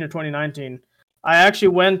 2018 or 2019. I actually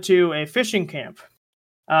went to a fishing camp.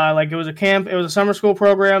 It was a summer school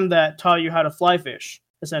program that taught you how to fly fish,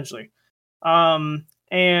 essentially.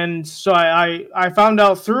 And so I found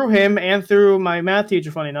out through him and through my math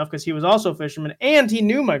teacher, funny enough, because he was also a fisherman, and he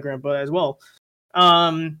knew my grandpa as well.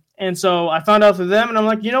 And so I found out through them, and I'm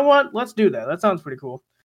like, you know what? Let's do that. That sounds pretty cool.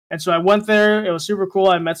 And so I went there. It was super cool.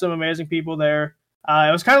 I met some amazing people there.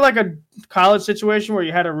 It was kind of like a college situation where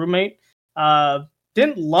you had a roommate.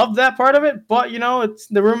 Didn't love that part of it, but it's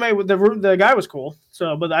the roommate. The guy was cool.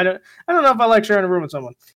 So, but I don't know if I like sharing a room with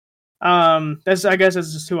someone. I guess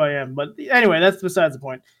that's just who I am. But anyway, that's besides the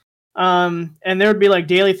point. And there would be like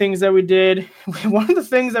daily things that we did. One of the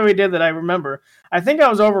things that we did that I remember, I think I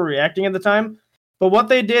was overreacting at the time, but what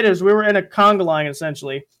they did is we were in a conga line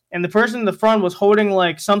essentially, and the person in the front was holding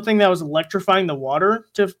like something that was electrifying the water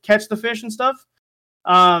to catch the fish and stuff.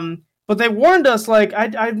 But they warned us, like,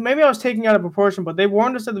 maybe I was taking out of proportion, but they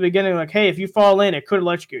warned us at the beginning, like, hey, if you fall in, it could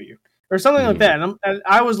electrocute you, or something like that. And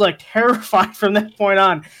I was like terrified from that point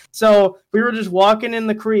on. So we were just walking in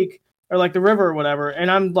the creek or like the river or whatever,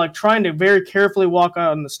 and I'm like trying to very carefully walk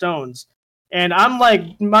out on the stones. And I'm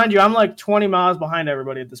like, mind you, I'm like 20 miles behind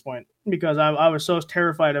everybody at this point because I was so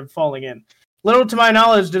terrified of falling in. Little to my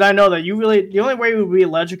knowledge, did I know that the only way you would be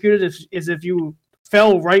electrocuted is if you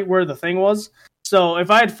fell right where the thing was. So if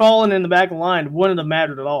I had fallen in the back of the line, it wouldn't have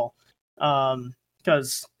mattered at all,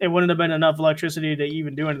 because it wouldn't have been enough electricity to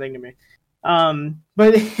even do anything to me.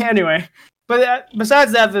 But anyway,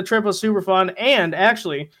 besides that, the trip was super fun. And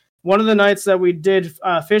actually, one of the nights that we did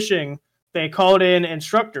fishing, they called in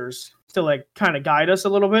instructors to like kind of guide us a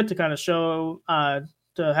little bit, to kind of show, to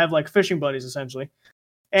have like fishing buddies essentially.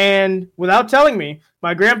 And without telling me,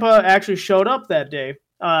 my grandpa actually showed up that day.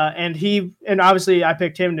 And obviously I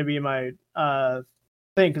picked him to be my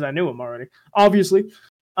thing because I knew him already, obviously.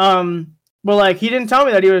 But like he didn't tell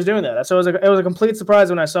me that he was doing that, so it was a complete surprise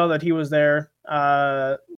when I saw that he was there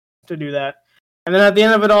to do that. And then at the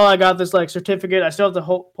end of it all, I got this like certificate. I still have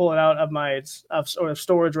to pull it out of my sort of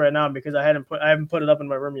storage right now because I haven't put it up in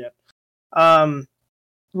my room yet.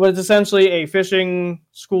 was essentially a fishing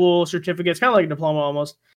school certificate. It's kind of like a diploma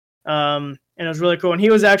almost. And it was really cool. And he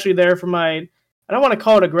was actually there for my, I don't want to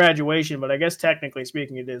call it a graduation, but I guess technically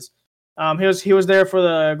speaking it is. He was there for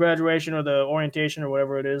the graduation or the orientation or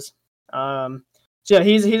whatever it is. So yeah,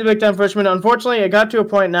 he's a big time freshman. Unfortunately, it got to a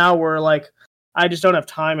point now where like I just don't have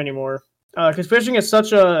time anymore because fishing is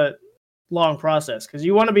such a long process. Because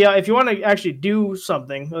you want to be out if you want to actually do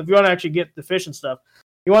something, if you want to actually get the fish and stuff,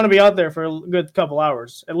 you want to be out there for a good couple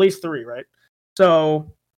hours, at least 3, right?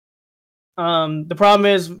 So the problem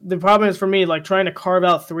is for me like trying to carve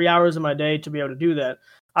out 3 hours of my day to be able to do that.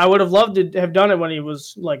 I would have loved to have done it when he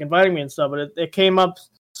was like inviting me and stuff, but it came up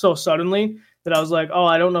so suddenly that I was like, oh,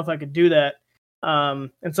 I don't know if I could do that.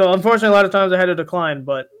 And so unfortunately, a lot of times I had to decline.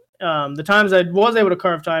 But the times I was able to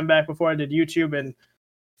carve time back before I did YouTube and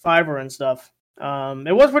Fiverr and stuff,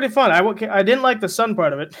 it was pretty fun. I didn't like the sun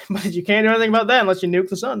part of it, but you can't do anything about that unless you nuke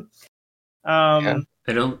the sun. I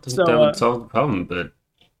don't think that would solve the problem, but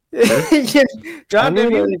John,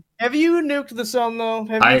 have you nuked the sun though?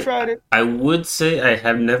 Have you tried it? I would say I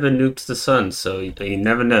have never nuked the sun, so you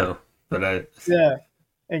never know. But yeah,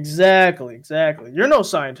 exactly. You're no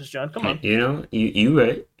scientist, John. Come on. You know, you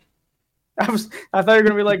right. I thought you were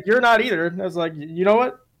gonna be like, you're not either. I was like, you know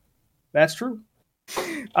what? That's true.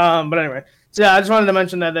 But anyway, so yeah, I just wanted to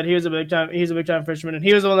mention that he's a big time fisherman, and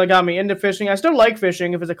he was the one that got me into fishing. I still like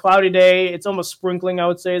fishing. If it's a cloudy day, it's almost sprinkling. I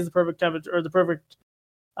would say is the perfect temperature or the perfect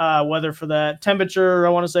weather for that. Temperature, I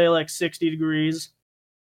want to say like 60 degrees.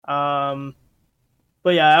 But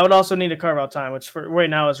yeah, I would also need to carve out time, which for right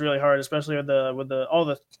now is really hard, especially with all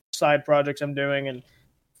the side projects I'm doing. And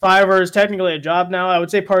Fiverr is technically a job now. I would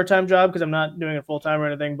say part-time job because I'm not doing it full-time or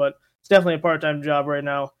anything, but it's definitely a part-time job right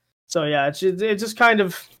now. So yeah, it's just kind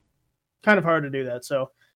of hard to do that. So,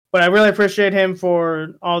 but I really appreciate him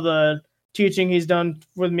for all the teaching he's done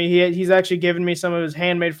with me. He's actually given me some of his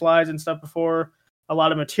handmade flies and stuff before. A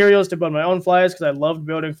lot of materials to build my own flies because I loved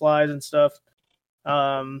building flies and stuff.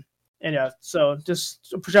 And yeah, so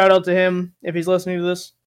just a shout out to him if he's listening to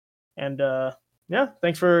this. And yeah,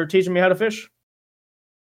 thanks for teaching me how to fish.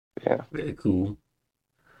 Yeah, very cool.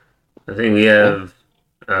 I think we have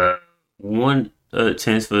one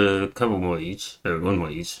chance for a couple more each, or one more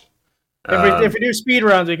each. If we do speed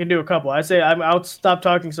rounds, we can do a couple. I say I'll stop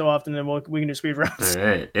talking so often, and we can do speed rounds. All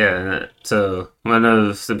right, yeah. So one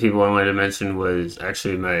of the people I wanted to mention was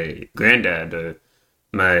actually my granddad, or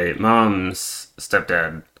my mom's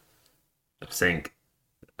stepdad. I think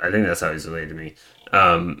that's how he's related to me.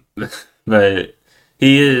 But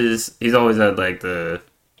he's always at like the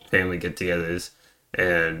family get-togethers,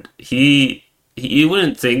 and you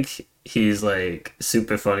wouldn't think he's like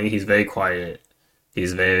super funny. He's very quiet.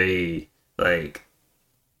 He's very like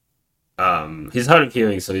he's hard of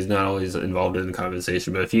hearing, so he's not always involved in the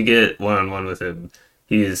conversation. But if you get one-on-one with him,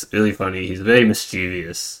 he's really funny. He's very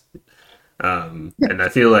mischievous, and I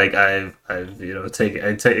feel like I've take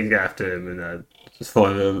after him and just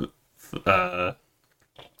follow him,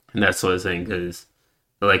 and that sort of thing because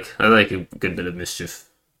I like a good bit of mischief.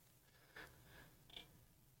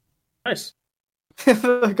 Nice.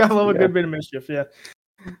 Gotta love a good bit of mischief, yeah.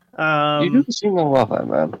 You do seem to love that,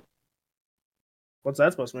 man. What's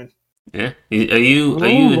that supposed to mean? Yeah. Are you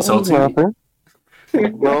insulting me?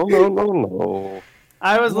 No.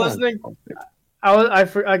 I was listening. I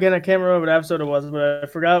can't remember what episode it was, but I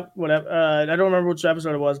forgot what. I don't remember which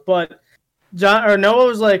episode it was. But Noah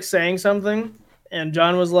was like saying something, and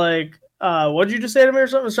John was like, "What did you just say to me?" or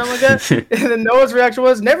something like that. And then Noah's reaction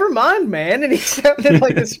was, "Never mind, man." And he sounded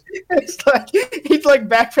like this. It's like he's like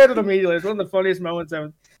backpedaled immediately. It's one of the funniest moments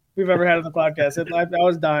we've ever had on the podcast. I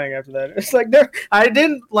was dying after that. It's like I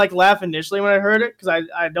didn't like laugh initially when I heard it because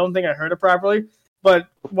I don't think I heard it properly. But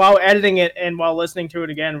while editing it and while listening to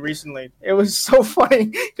it again recently, it was so funny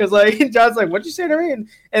because like John's like, "What'd you say to me?"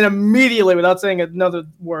 And immediately, without saying another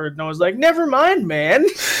word, Noah's like, "Never mind, man.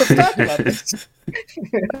 Let's talk about this."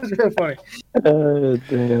 It was really funny.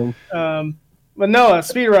 Damn. But Noah,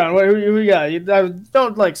 speed round. Who you got?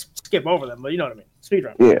 Don't like skip over them, but you know what I mean. Speed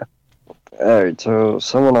round. Yeah. All right. So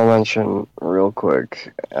someone I'll mention real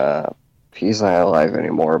quick. He's not alive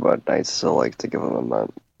anymore, but I'd still like to give him a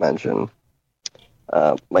mention.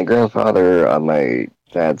 My grandfather on my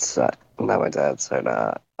dad's side, not my dad's side,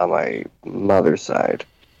 on my mother's side,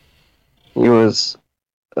 he was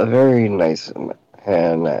a very nice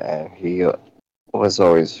man, and he was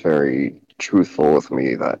always very truthful with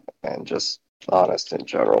me, and just honest in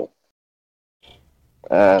general.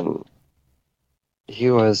 And he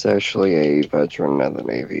was actually a veteran of the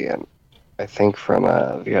Navy, and I think from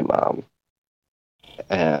Vietnam.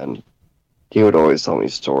 And he would always tell me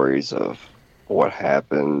stories of what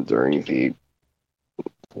happened during the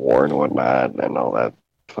war and whatnot and all that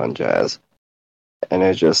fun jazz. And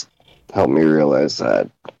it just helped me realize that,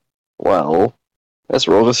 well, this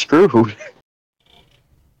world is screwed.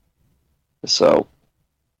 So,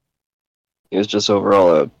 he was just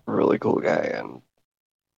overall a really cool guy and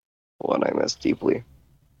one I miss deeply.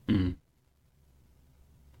 Mm.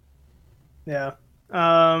 Yeah.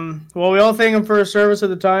 Well, we all thank him for his service at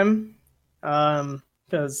the time,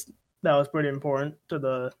 because that was pretty important to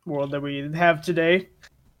the world that we have today,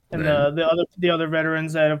 and the other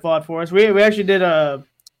veterans that have fought for us. We actually did a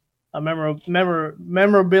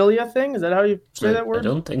memorabilia thing. Is that how you say that word? I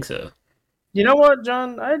don't think so. You know what,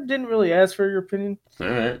 John? I didn't really ask for your opinion. All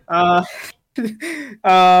right.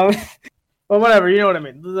 Well, whatever. You know what I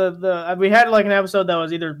mean. We had like an episode that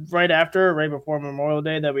was either right after or right before Memorial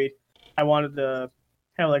Day that I wanted to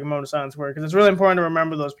have like a moment of silence for, because it's really important to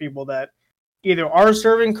remember those people that either are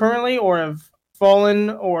serving currently or have fallen,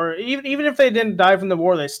 or even if they didn't die from the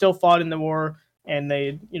war, they still fought in the war, and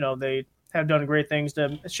they have done great things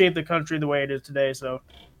to shape the country the way it is today. So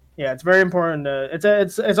yeah, it's very important.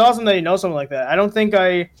 It's awesome that you know someone like that. I don't think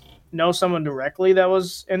I know someone directly that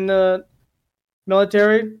was in the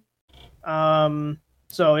military.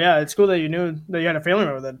 So yeah, it's cool that you knew that you had a family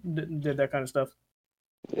member that did that kind of stuff.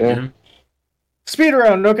 Yeah. Speed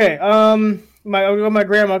round, okay. I'll go with my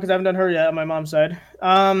grandma because I haven't done her yet on my mom's side.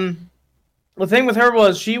 The thing with her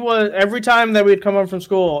was every time that we'd come home from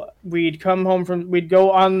school, we'd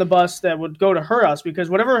go on the bus that would go to her house, because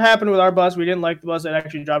whatever happened with our bus, we didn't like the bus that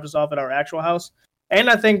actually dropped us off at our actual house. And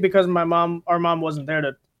I think because our mom wasn't there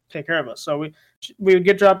to take care of us, so we would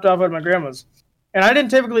get dropped off at my grandma's. And I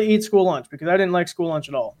didn't typically eat school lunch because I didn't like school lunch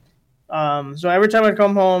at all. So every time I'd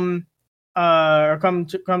come home or come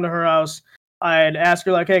to her house, I'd ask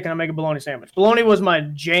her like, "Hey, can I make a bologna sandwich?" Bologna was my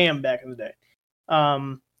jam back in the day.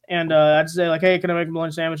 And I'd say like, "Hey, can I make a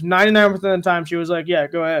bologna sandwich?" 99% of the time, she was like, "Yeah,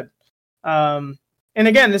 go ahead." And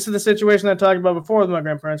again, this is the situation I talked about before with my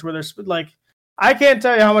grandparents, where there's like, I can't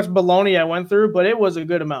tell you how much bologna I went through, but it was a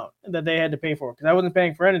good amount that they had to pay for, because I wasn't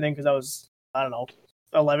paying for anything because I was, I don't know,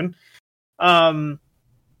 11.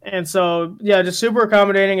 And so yeah, just super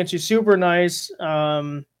accommodating, and she's super nice,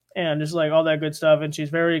 and just like all that good stuff. And she's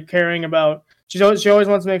very caring about. She always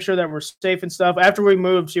wants to make sure that we're safe and stuff. After we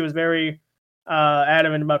moved, she was very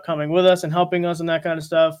adamant about coming with us and helping us and that kind of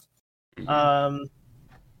stuff. Mm-hmm.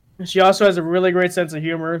 She also has a really great sense of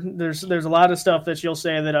humor. There's a lot of stuff that she'll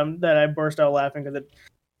say that I burst out laughing because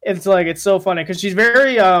it's so funny, because she's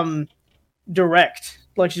very direct.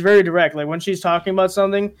 Like, she's very direct. Like, when she's talking about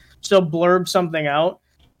something, she'll blurb something out,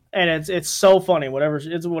 and it's so funny. Whatever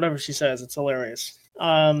she says, it's hilarious.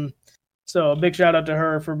 So a big shout out to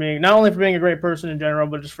her for not only for being a great person in general,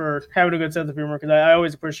 but just for having a good sense of humor, because I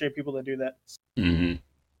always appreciate people that do that. Mm-hmm.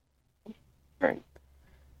 Right.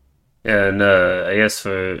 Yeah, and I guess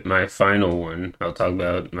for my final one, I'll talk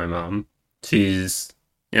about my mom. She's,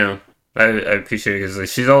 I appreciate it because like,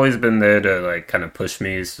 she's always been there to like kind of push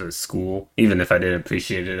me to school, even if I didn't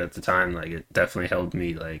appreciate it at the time. Like, it definitely helped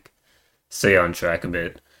me like stay on track a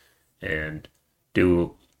bit and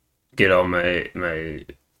get all my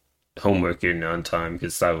homework in on time,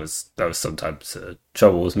 because that was sometimes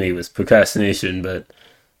trouble with me with procrastination. But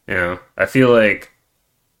I feel like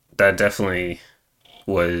that definitely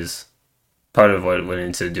was part of what went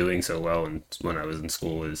into doing so well when I was in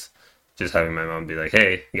school, was just having my mom be like,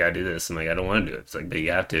 "Hey, you gotta do this." I'm like, "I don't want to do it." It's like, "But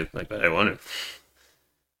you have to." I'm like, "But I want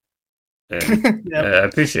to." And Yep. I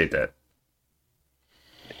appreciate that.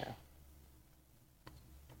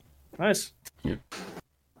 Nice. Yeah.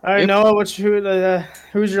 All right, Noah,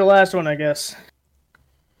 who's your last one, I guess?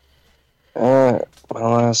 My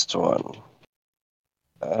last one.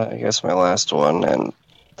 I guess my last one, and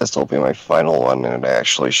this will be my final one, and it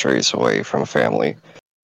actually strays away from family.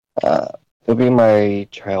 It'll be my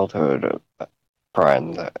childhood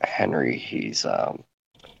friend, Henry. He's a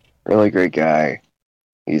really great guy.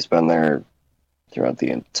 He's been there throughout the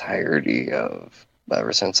entirety of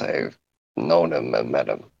ever since I've known him and met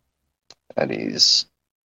him. And he's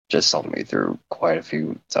just helped me through quite a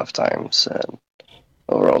few tough times, and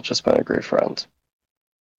overall just been a great friend.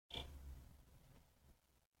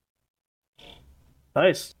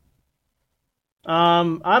 Nice.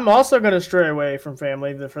 I'm also going to stray away from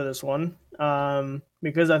family for this one,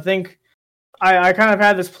 because I think I kind of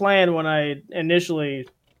had this plan when I initially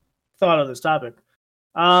thought of this topic.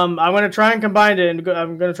 I'm going to try and combine it, and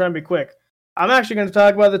I'm going to try and be quick. I'm actually going to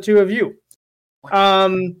talk about the two of you.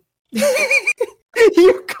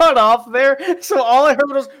 You cut off there, so all I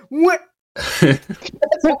heard was what?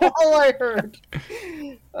 That's all I heard.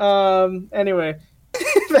 Anyway,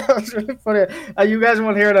 that was really funny. You guys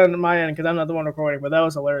won't hear it on my end because I'm not the one recording, but that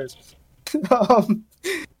was hilarious.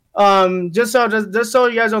 Just so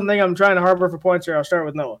you guys don't think I'm trying to harbor for points here, I'll start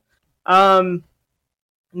with Noah.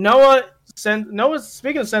 Noah's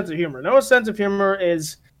speaking of sense of humor. Noah's sense of humor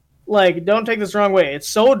is like, don't take this the wrong way. It's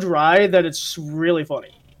so dry that it's really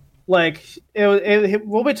funny. Like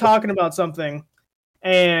we'll be talking about something,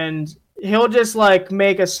 and he'll just like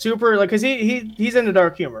make a super like because he's into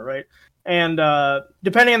dark humor, right? And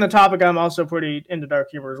depending on the topic, I'm also pretty into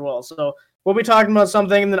dark humor as well. So we'll be talking about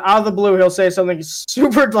something, and then out of the blue, he'll say something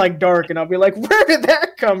super like dark, and I'll be like, "Where did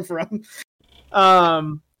that come from?"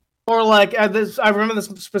 Or like I remember this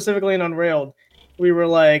specifically in Unrailed. We were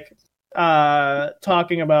like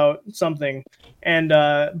talking about something, and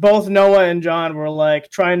both Noah and John were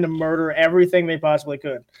like trying to murder everything they possibly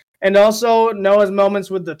could. And also Noah's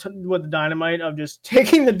moments with the dynamite of just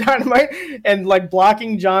taking the dynamite and like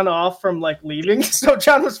blocking John off from like leaving, so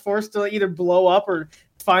John was forced to either blow up or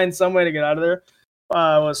find some way to get out of there.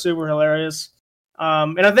 Was super hilarious.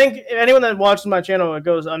 And I think anyone that watches my channel, it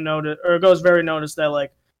goes unnoticed or it goes very noticed that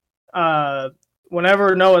like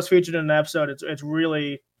whenever Noah's featured in an episode, it's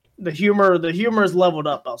really the humor is leveled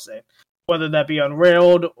up. I'll say, whether that be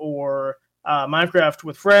Unrailed or Minecraft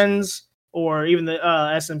with friends, or even the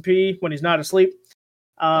SMP when he's not asleep.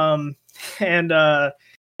 Yeah,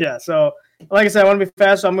 so like I said, I want to be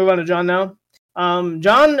fast, so I'll move on to John now.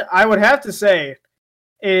 John, I would have to say,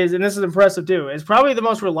 is, and this is impressive too, is probably the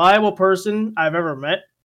most reliable person I've ever met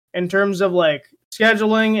in terms of like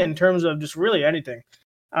scheduling, in terms of just really anything.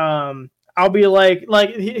 I'll be like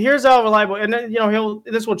here's how reliable, and then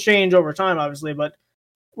this will change over time, obviously, but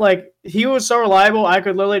like he was so reliable, I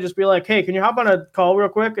could literally just be like, "Hey, can you hop on a call real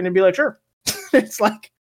quick?" And he'd be like, "Sure." It's like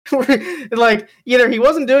either he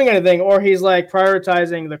wasn't doing anything or he's like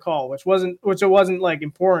prioritizing the call, which it wasn't like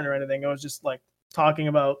important or anything. It was just like talking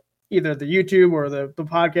about either the YouTube or the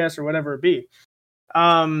podcast or whatever it be.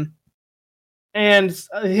 And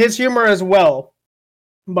his humor as well,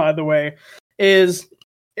 by the way, his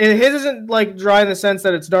isn't like dry in the sense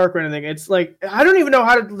that it's dark or anything. It's like, I don't even know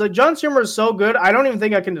how to, John's humor is so good, I don't even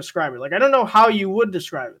think I can describe it. Like, I don't know how you would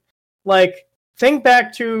describe it. Like, think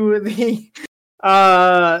back to the,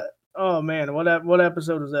 oh man, what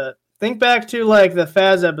episode was that? Think back to like the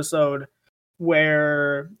Faz episode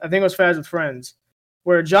where, I think it was Faz with Friends,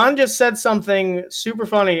 where John just said something super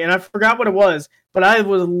funny, and I forgot what it was, but I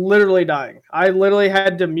was literally dying. I literally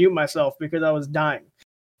had to mute myself because I was dying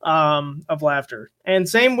of laughter. And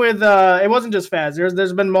same with it wasn't just Faz.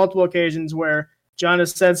 There's been multiple occasions where John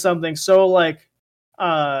has said something so like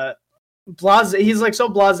blase. He's like so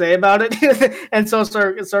blasé about it and so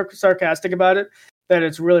sarcastic about it that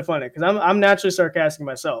it's really funny because I'm naturally sarcastic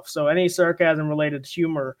myself. So any sarcasm related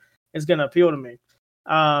humor is gonna appeal to me.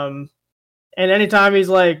 And anytime he's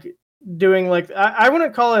like doing like I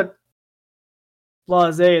wouldn't call it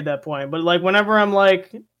blasé at that point, but like whenever I'm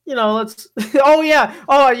like, let's oh yeah.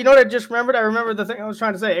 Oh, you know what I just remembered? I remember the thing I was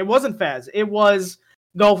trying to say. It wasn't Faz. It was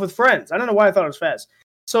Golf with Friends. I don't know why I thought it was Faz.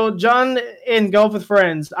 So John in Golf with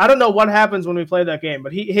Friends, I don't know what happens when we play that game,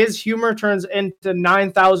 but his humor turns into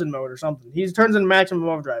 9,000 mode or something. He turns into maximum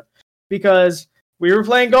overdrive because we were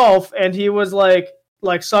playing golf and he was like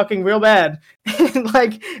sucking real bad. And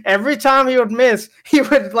like every time he would miss, he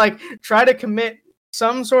would like try to commit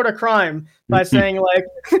some sort of crime by saying like,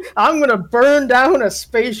 "I'm gonna burn down a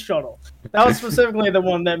space shuttle." That was specifically the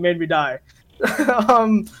one that made me die.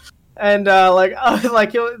 And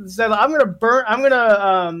like he'll say, "I'm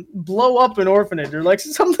gonna blow up an orphanage," or like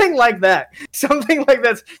something like that. Something like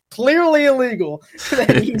that's clearly illegal.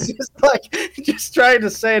 That he's just trying to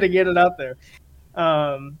say to get it out there.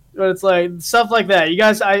 But it's like stuff like that. You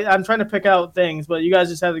guys, I'm trying to pick out things, but you guys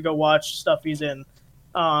just have to go watch stuff he's in.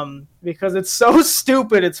 Because it's so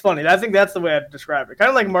stupid, it's funny. I think that's the way I'd describe it. Kind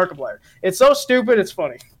of like Markiplier. It's so stupid, it's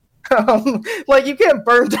funny. Like you can't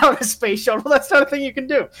burn down a space shuttle. That's not a thing you can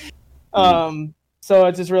do. So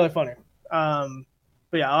it's just really funny. But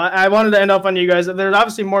yeah, I wanted to end up on you guys. There's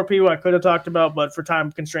obviously more people I could have talked about, but for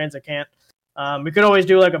time constraints, I can't. We could always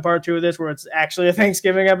do like a part 2 of this where it's actually a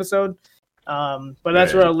Thanksgiving episode. But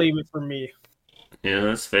that's where I'll leave it for me. Yeah,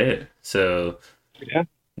 that's fair. So, Yeah.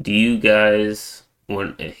 Do you guys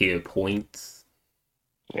want to hear points?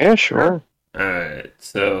 Yeah, sure. Alright,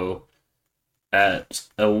 so at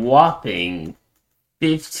a whopping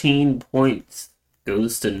 15 points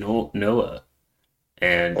goes to Noah.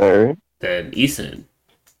 And All right. then Ethan,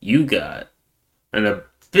 you got an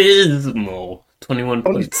abysmal 21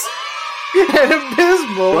 points. An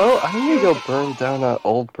abysmal. Well, I'm gonna go burn down that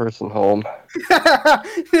old person home.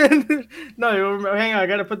 No, hang on. I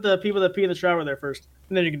gotta put the people that pee in the shower there first,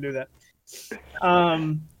 and then you can do that.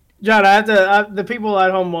 John, I have to. The people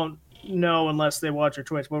at home won't know unless they watch your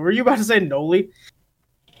Twitch. But were you about to say Noli?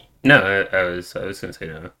 No, I was gonna say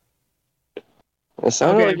no. It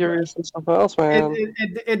sounded Okay, like you were saying something else, man.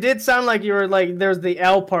 It did sound like you were like there's the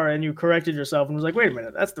L part and you corrected yourself and was like, wait a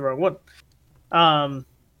minute, that's the wrong one.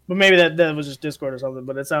 But maybe that was just Discord or something.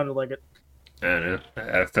 But it sounded like it. I don't know.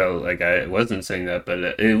 I felt like I wasn't saying that,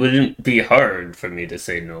 but it wouldn't be hard for me to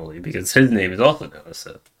say Noli because his name is also Noah.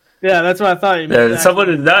 So Yeah, that's what I thought you meant. someone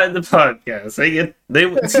is not in the podcast. They get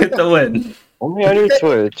the win. Only on your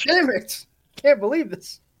Twitch. Damn it! Can't believe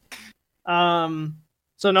this.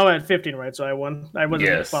 So Noah had 15, right? So I won. I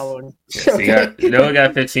wasn't following. Yes, okay. Noah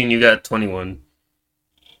got 15. You got 21.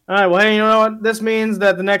 All right. Well, hey, you know what? This means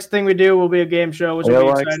that the next thing we do will be a game show, which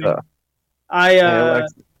will be exciting.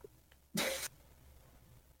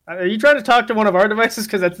 Are you trying to talk to one of our devices?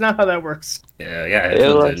 Because that's not how that works. Yeah. Hey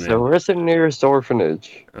Alexa, where's the nearest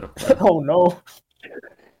orphanage? Oh no.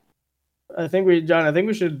 I think we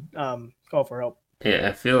should call for help. Yeah,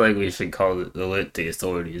 I feel like we should call the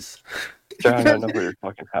authorities. John, I know where your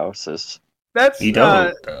fucking house is. That's you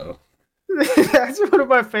don't though. That's one of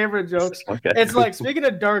my favorite jokes. Okay. It's like, speaking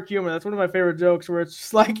of dark humor, that's one of my favorite jokes where it's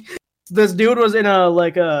just like this dude was in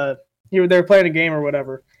they were playing a game or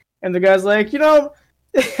whatever, and the guy's like,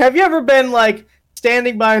 have you ever been like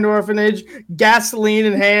standing by an orphanage, gasoline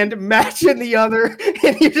in hand, match in the other,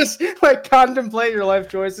 and you just like contemplate your life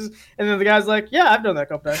choices, and then the guy's like, yeah, I've done that a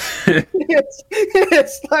couple times.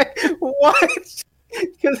 it's like, what?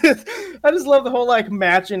 Because I just love the whole like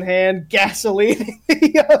match in hand, gasoline in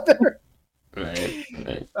the other. Right.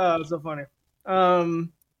 It's so funny.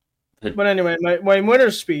 But anyway, my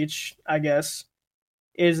winner's speech, I guess,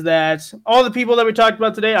 is that all the people that we talked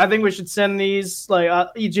about today, I think we should send these, like,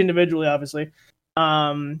 each individually, obviously,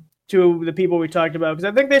 to the people we talked about, because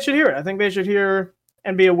I think they should hear it. I think they should hear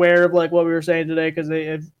and be aware of, like, what we were saying today, because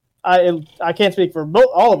I can't speak for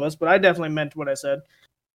all of us, but I definitely meant what I said.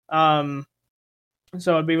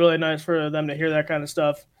 So it'd be really nice for them to hear that kind of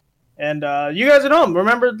stuff. And you guys at home,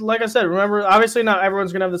 remember, like I said, obviously not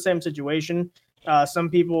everyone's going to have the same situation. Some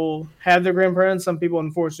people had their grandparents. Some people,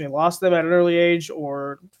 unfortunately, lost them at an early age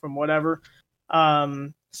or from whatever.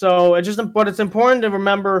 So it's important to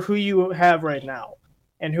remember who you have right now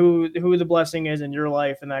and who the blessing is in your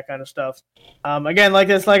life and that kind of stuff. Again, like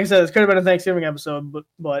I said, this could have been a Thanksgiving episode,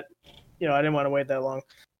 but I didn't want to wait that long.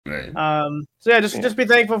 Right. So yeah, just be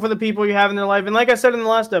thankful for the people you have in their life. And like I said in the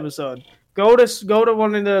last episode, go to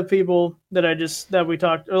one of the people that we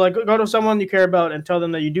talked, or like go to someone you care about and tell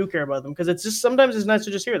them that you do care about them, because it's just sometimes it's nice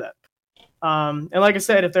to just hear that. And like I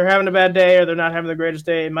said, if they're having a bad day or they're not having the greatest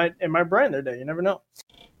day, it might brighten their day. You never know.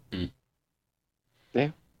 Yeah.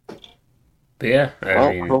 But yeah,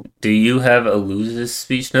 I mean, do you have a loser's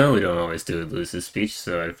speech? No, we don't always do a loser's speech,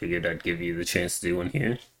 so I figured I'd give you the chance to do one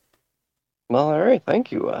here. Well, all right,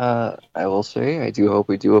 thank you. I will say I do hope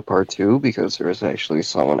we do a part 2, because there is actually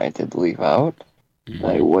someone I did leave out.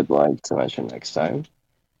 I would like to mention next time.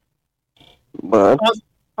 But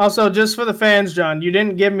also, just for the fans, John, you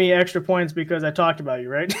didn't give me extra points because I talked about you,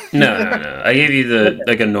 right? No. I gave you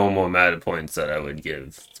a normal amount of points that I would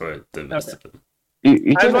give for the rest of them.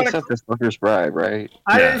 You didn't accept this fucker's bribe, right?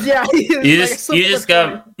 You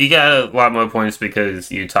got a lot more points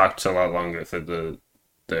because you talked a lot longer for the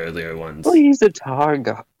earlier ones. Well, he's a talk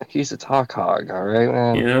hog, all right,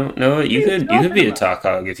 man. No, you could be a talk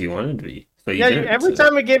hog if you wanted to be. But every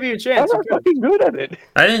time we give you a chance, I'm not fucking good at it.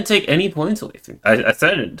 I didn't take any points away from you. I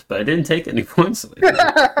said it, but I didn't take any points away from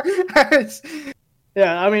you.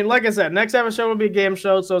 Yeah, I mean, like I said, next episode will be a game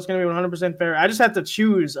show, so it's going to be 100% fair. I just have to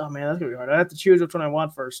choose. Oh, man, that's going to be hard. I have to choose which one I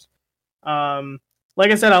want first.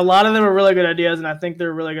 Like I said, a lot of them are really good ideas, and I think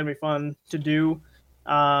they're really going to be fun to do.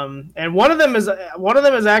 And one of them is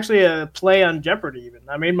actually a play on Jeopardy. Even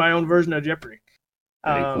I made my own version of Jeopardy.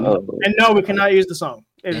 And no, we cannot use the song.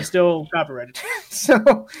 It is still copyrighted.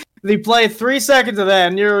 So they play 3 seconds of that,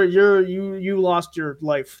 and you lost your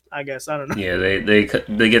life. I guess I don't know. Yeah,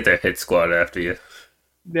 they get their hit squad after you.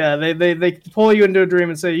 Yeah, they pull you into a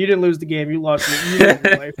dream and say you didn't lose the game, you lost your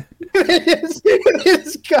life. They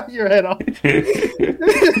just cut your head off.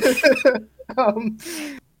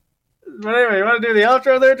 But anyway, you want to do the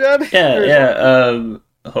outro there, John? Yeah.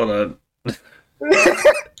 Hold on.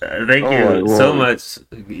 Thank you so much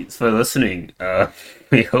for listening.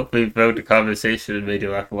 We hope we provoked a conversation and made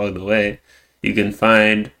you laugh along the way. You can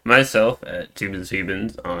find myself at Tubans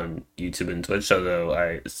on YouTube and Twitch,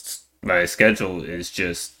 although my schedule is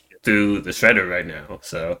just through the shredder right now,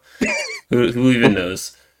 so who even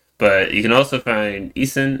knows? But you can also find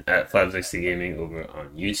Ethan at Flab60 Gaming over on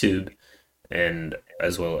YouTube, and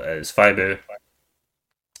as well as Fiber.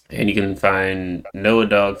 And you can find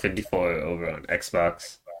NoahDog54 over on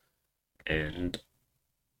Xbox. And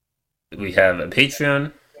we have a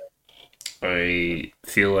Patreon. I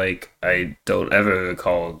feel like I don't ever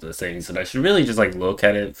recall the things, and I should really just like look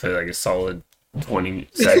at it for like a solid 20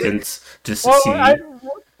 seconds just to see.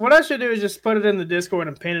 What I should do is just put it in the Discord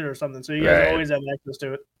and pin it or something, so you guys always have access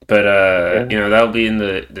to it. But that'll be in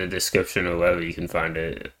the description or wherever you can find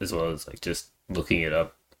it, as well as like just looking it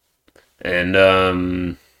up. And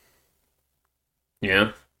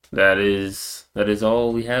that is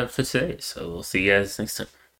all we have for today. So we'll see you guys next time.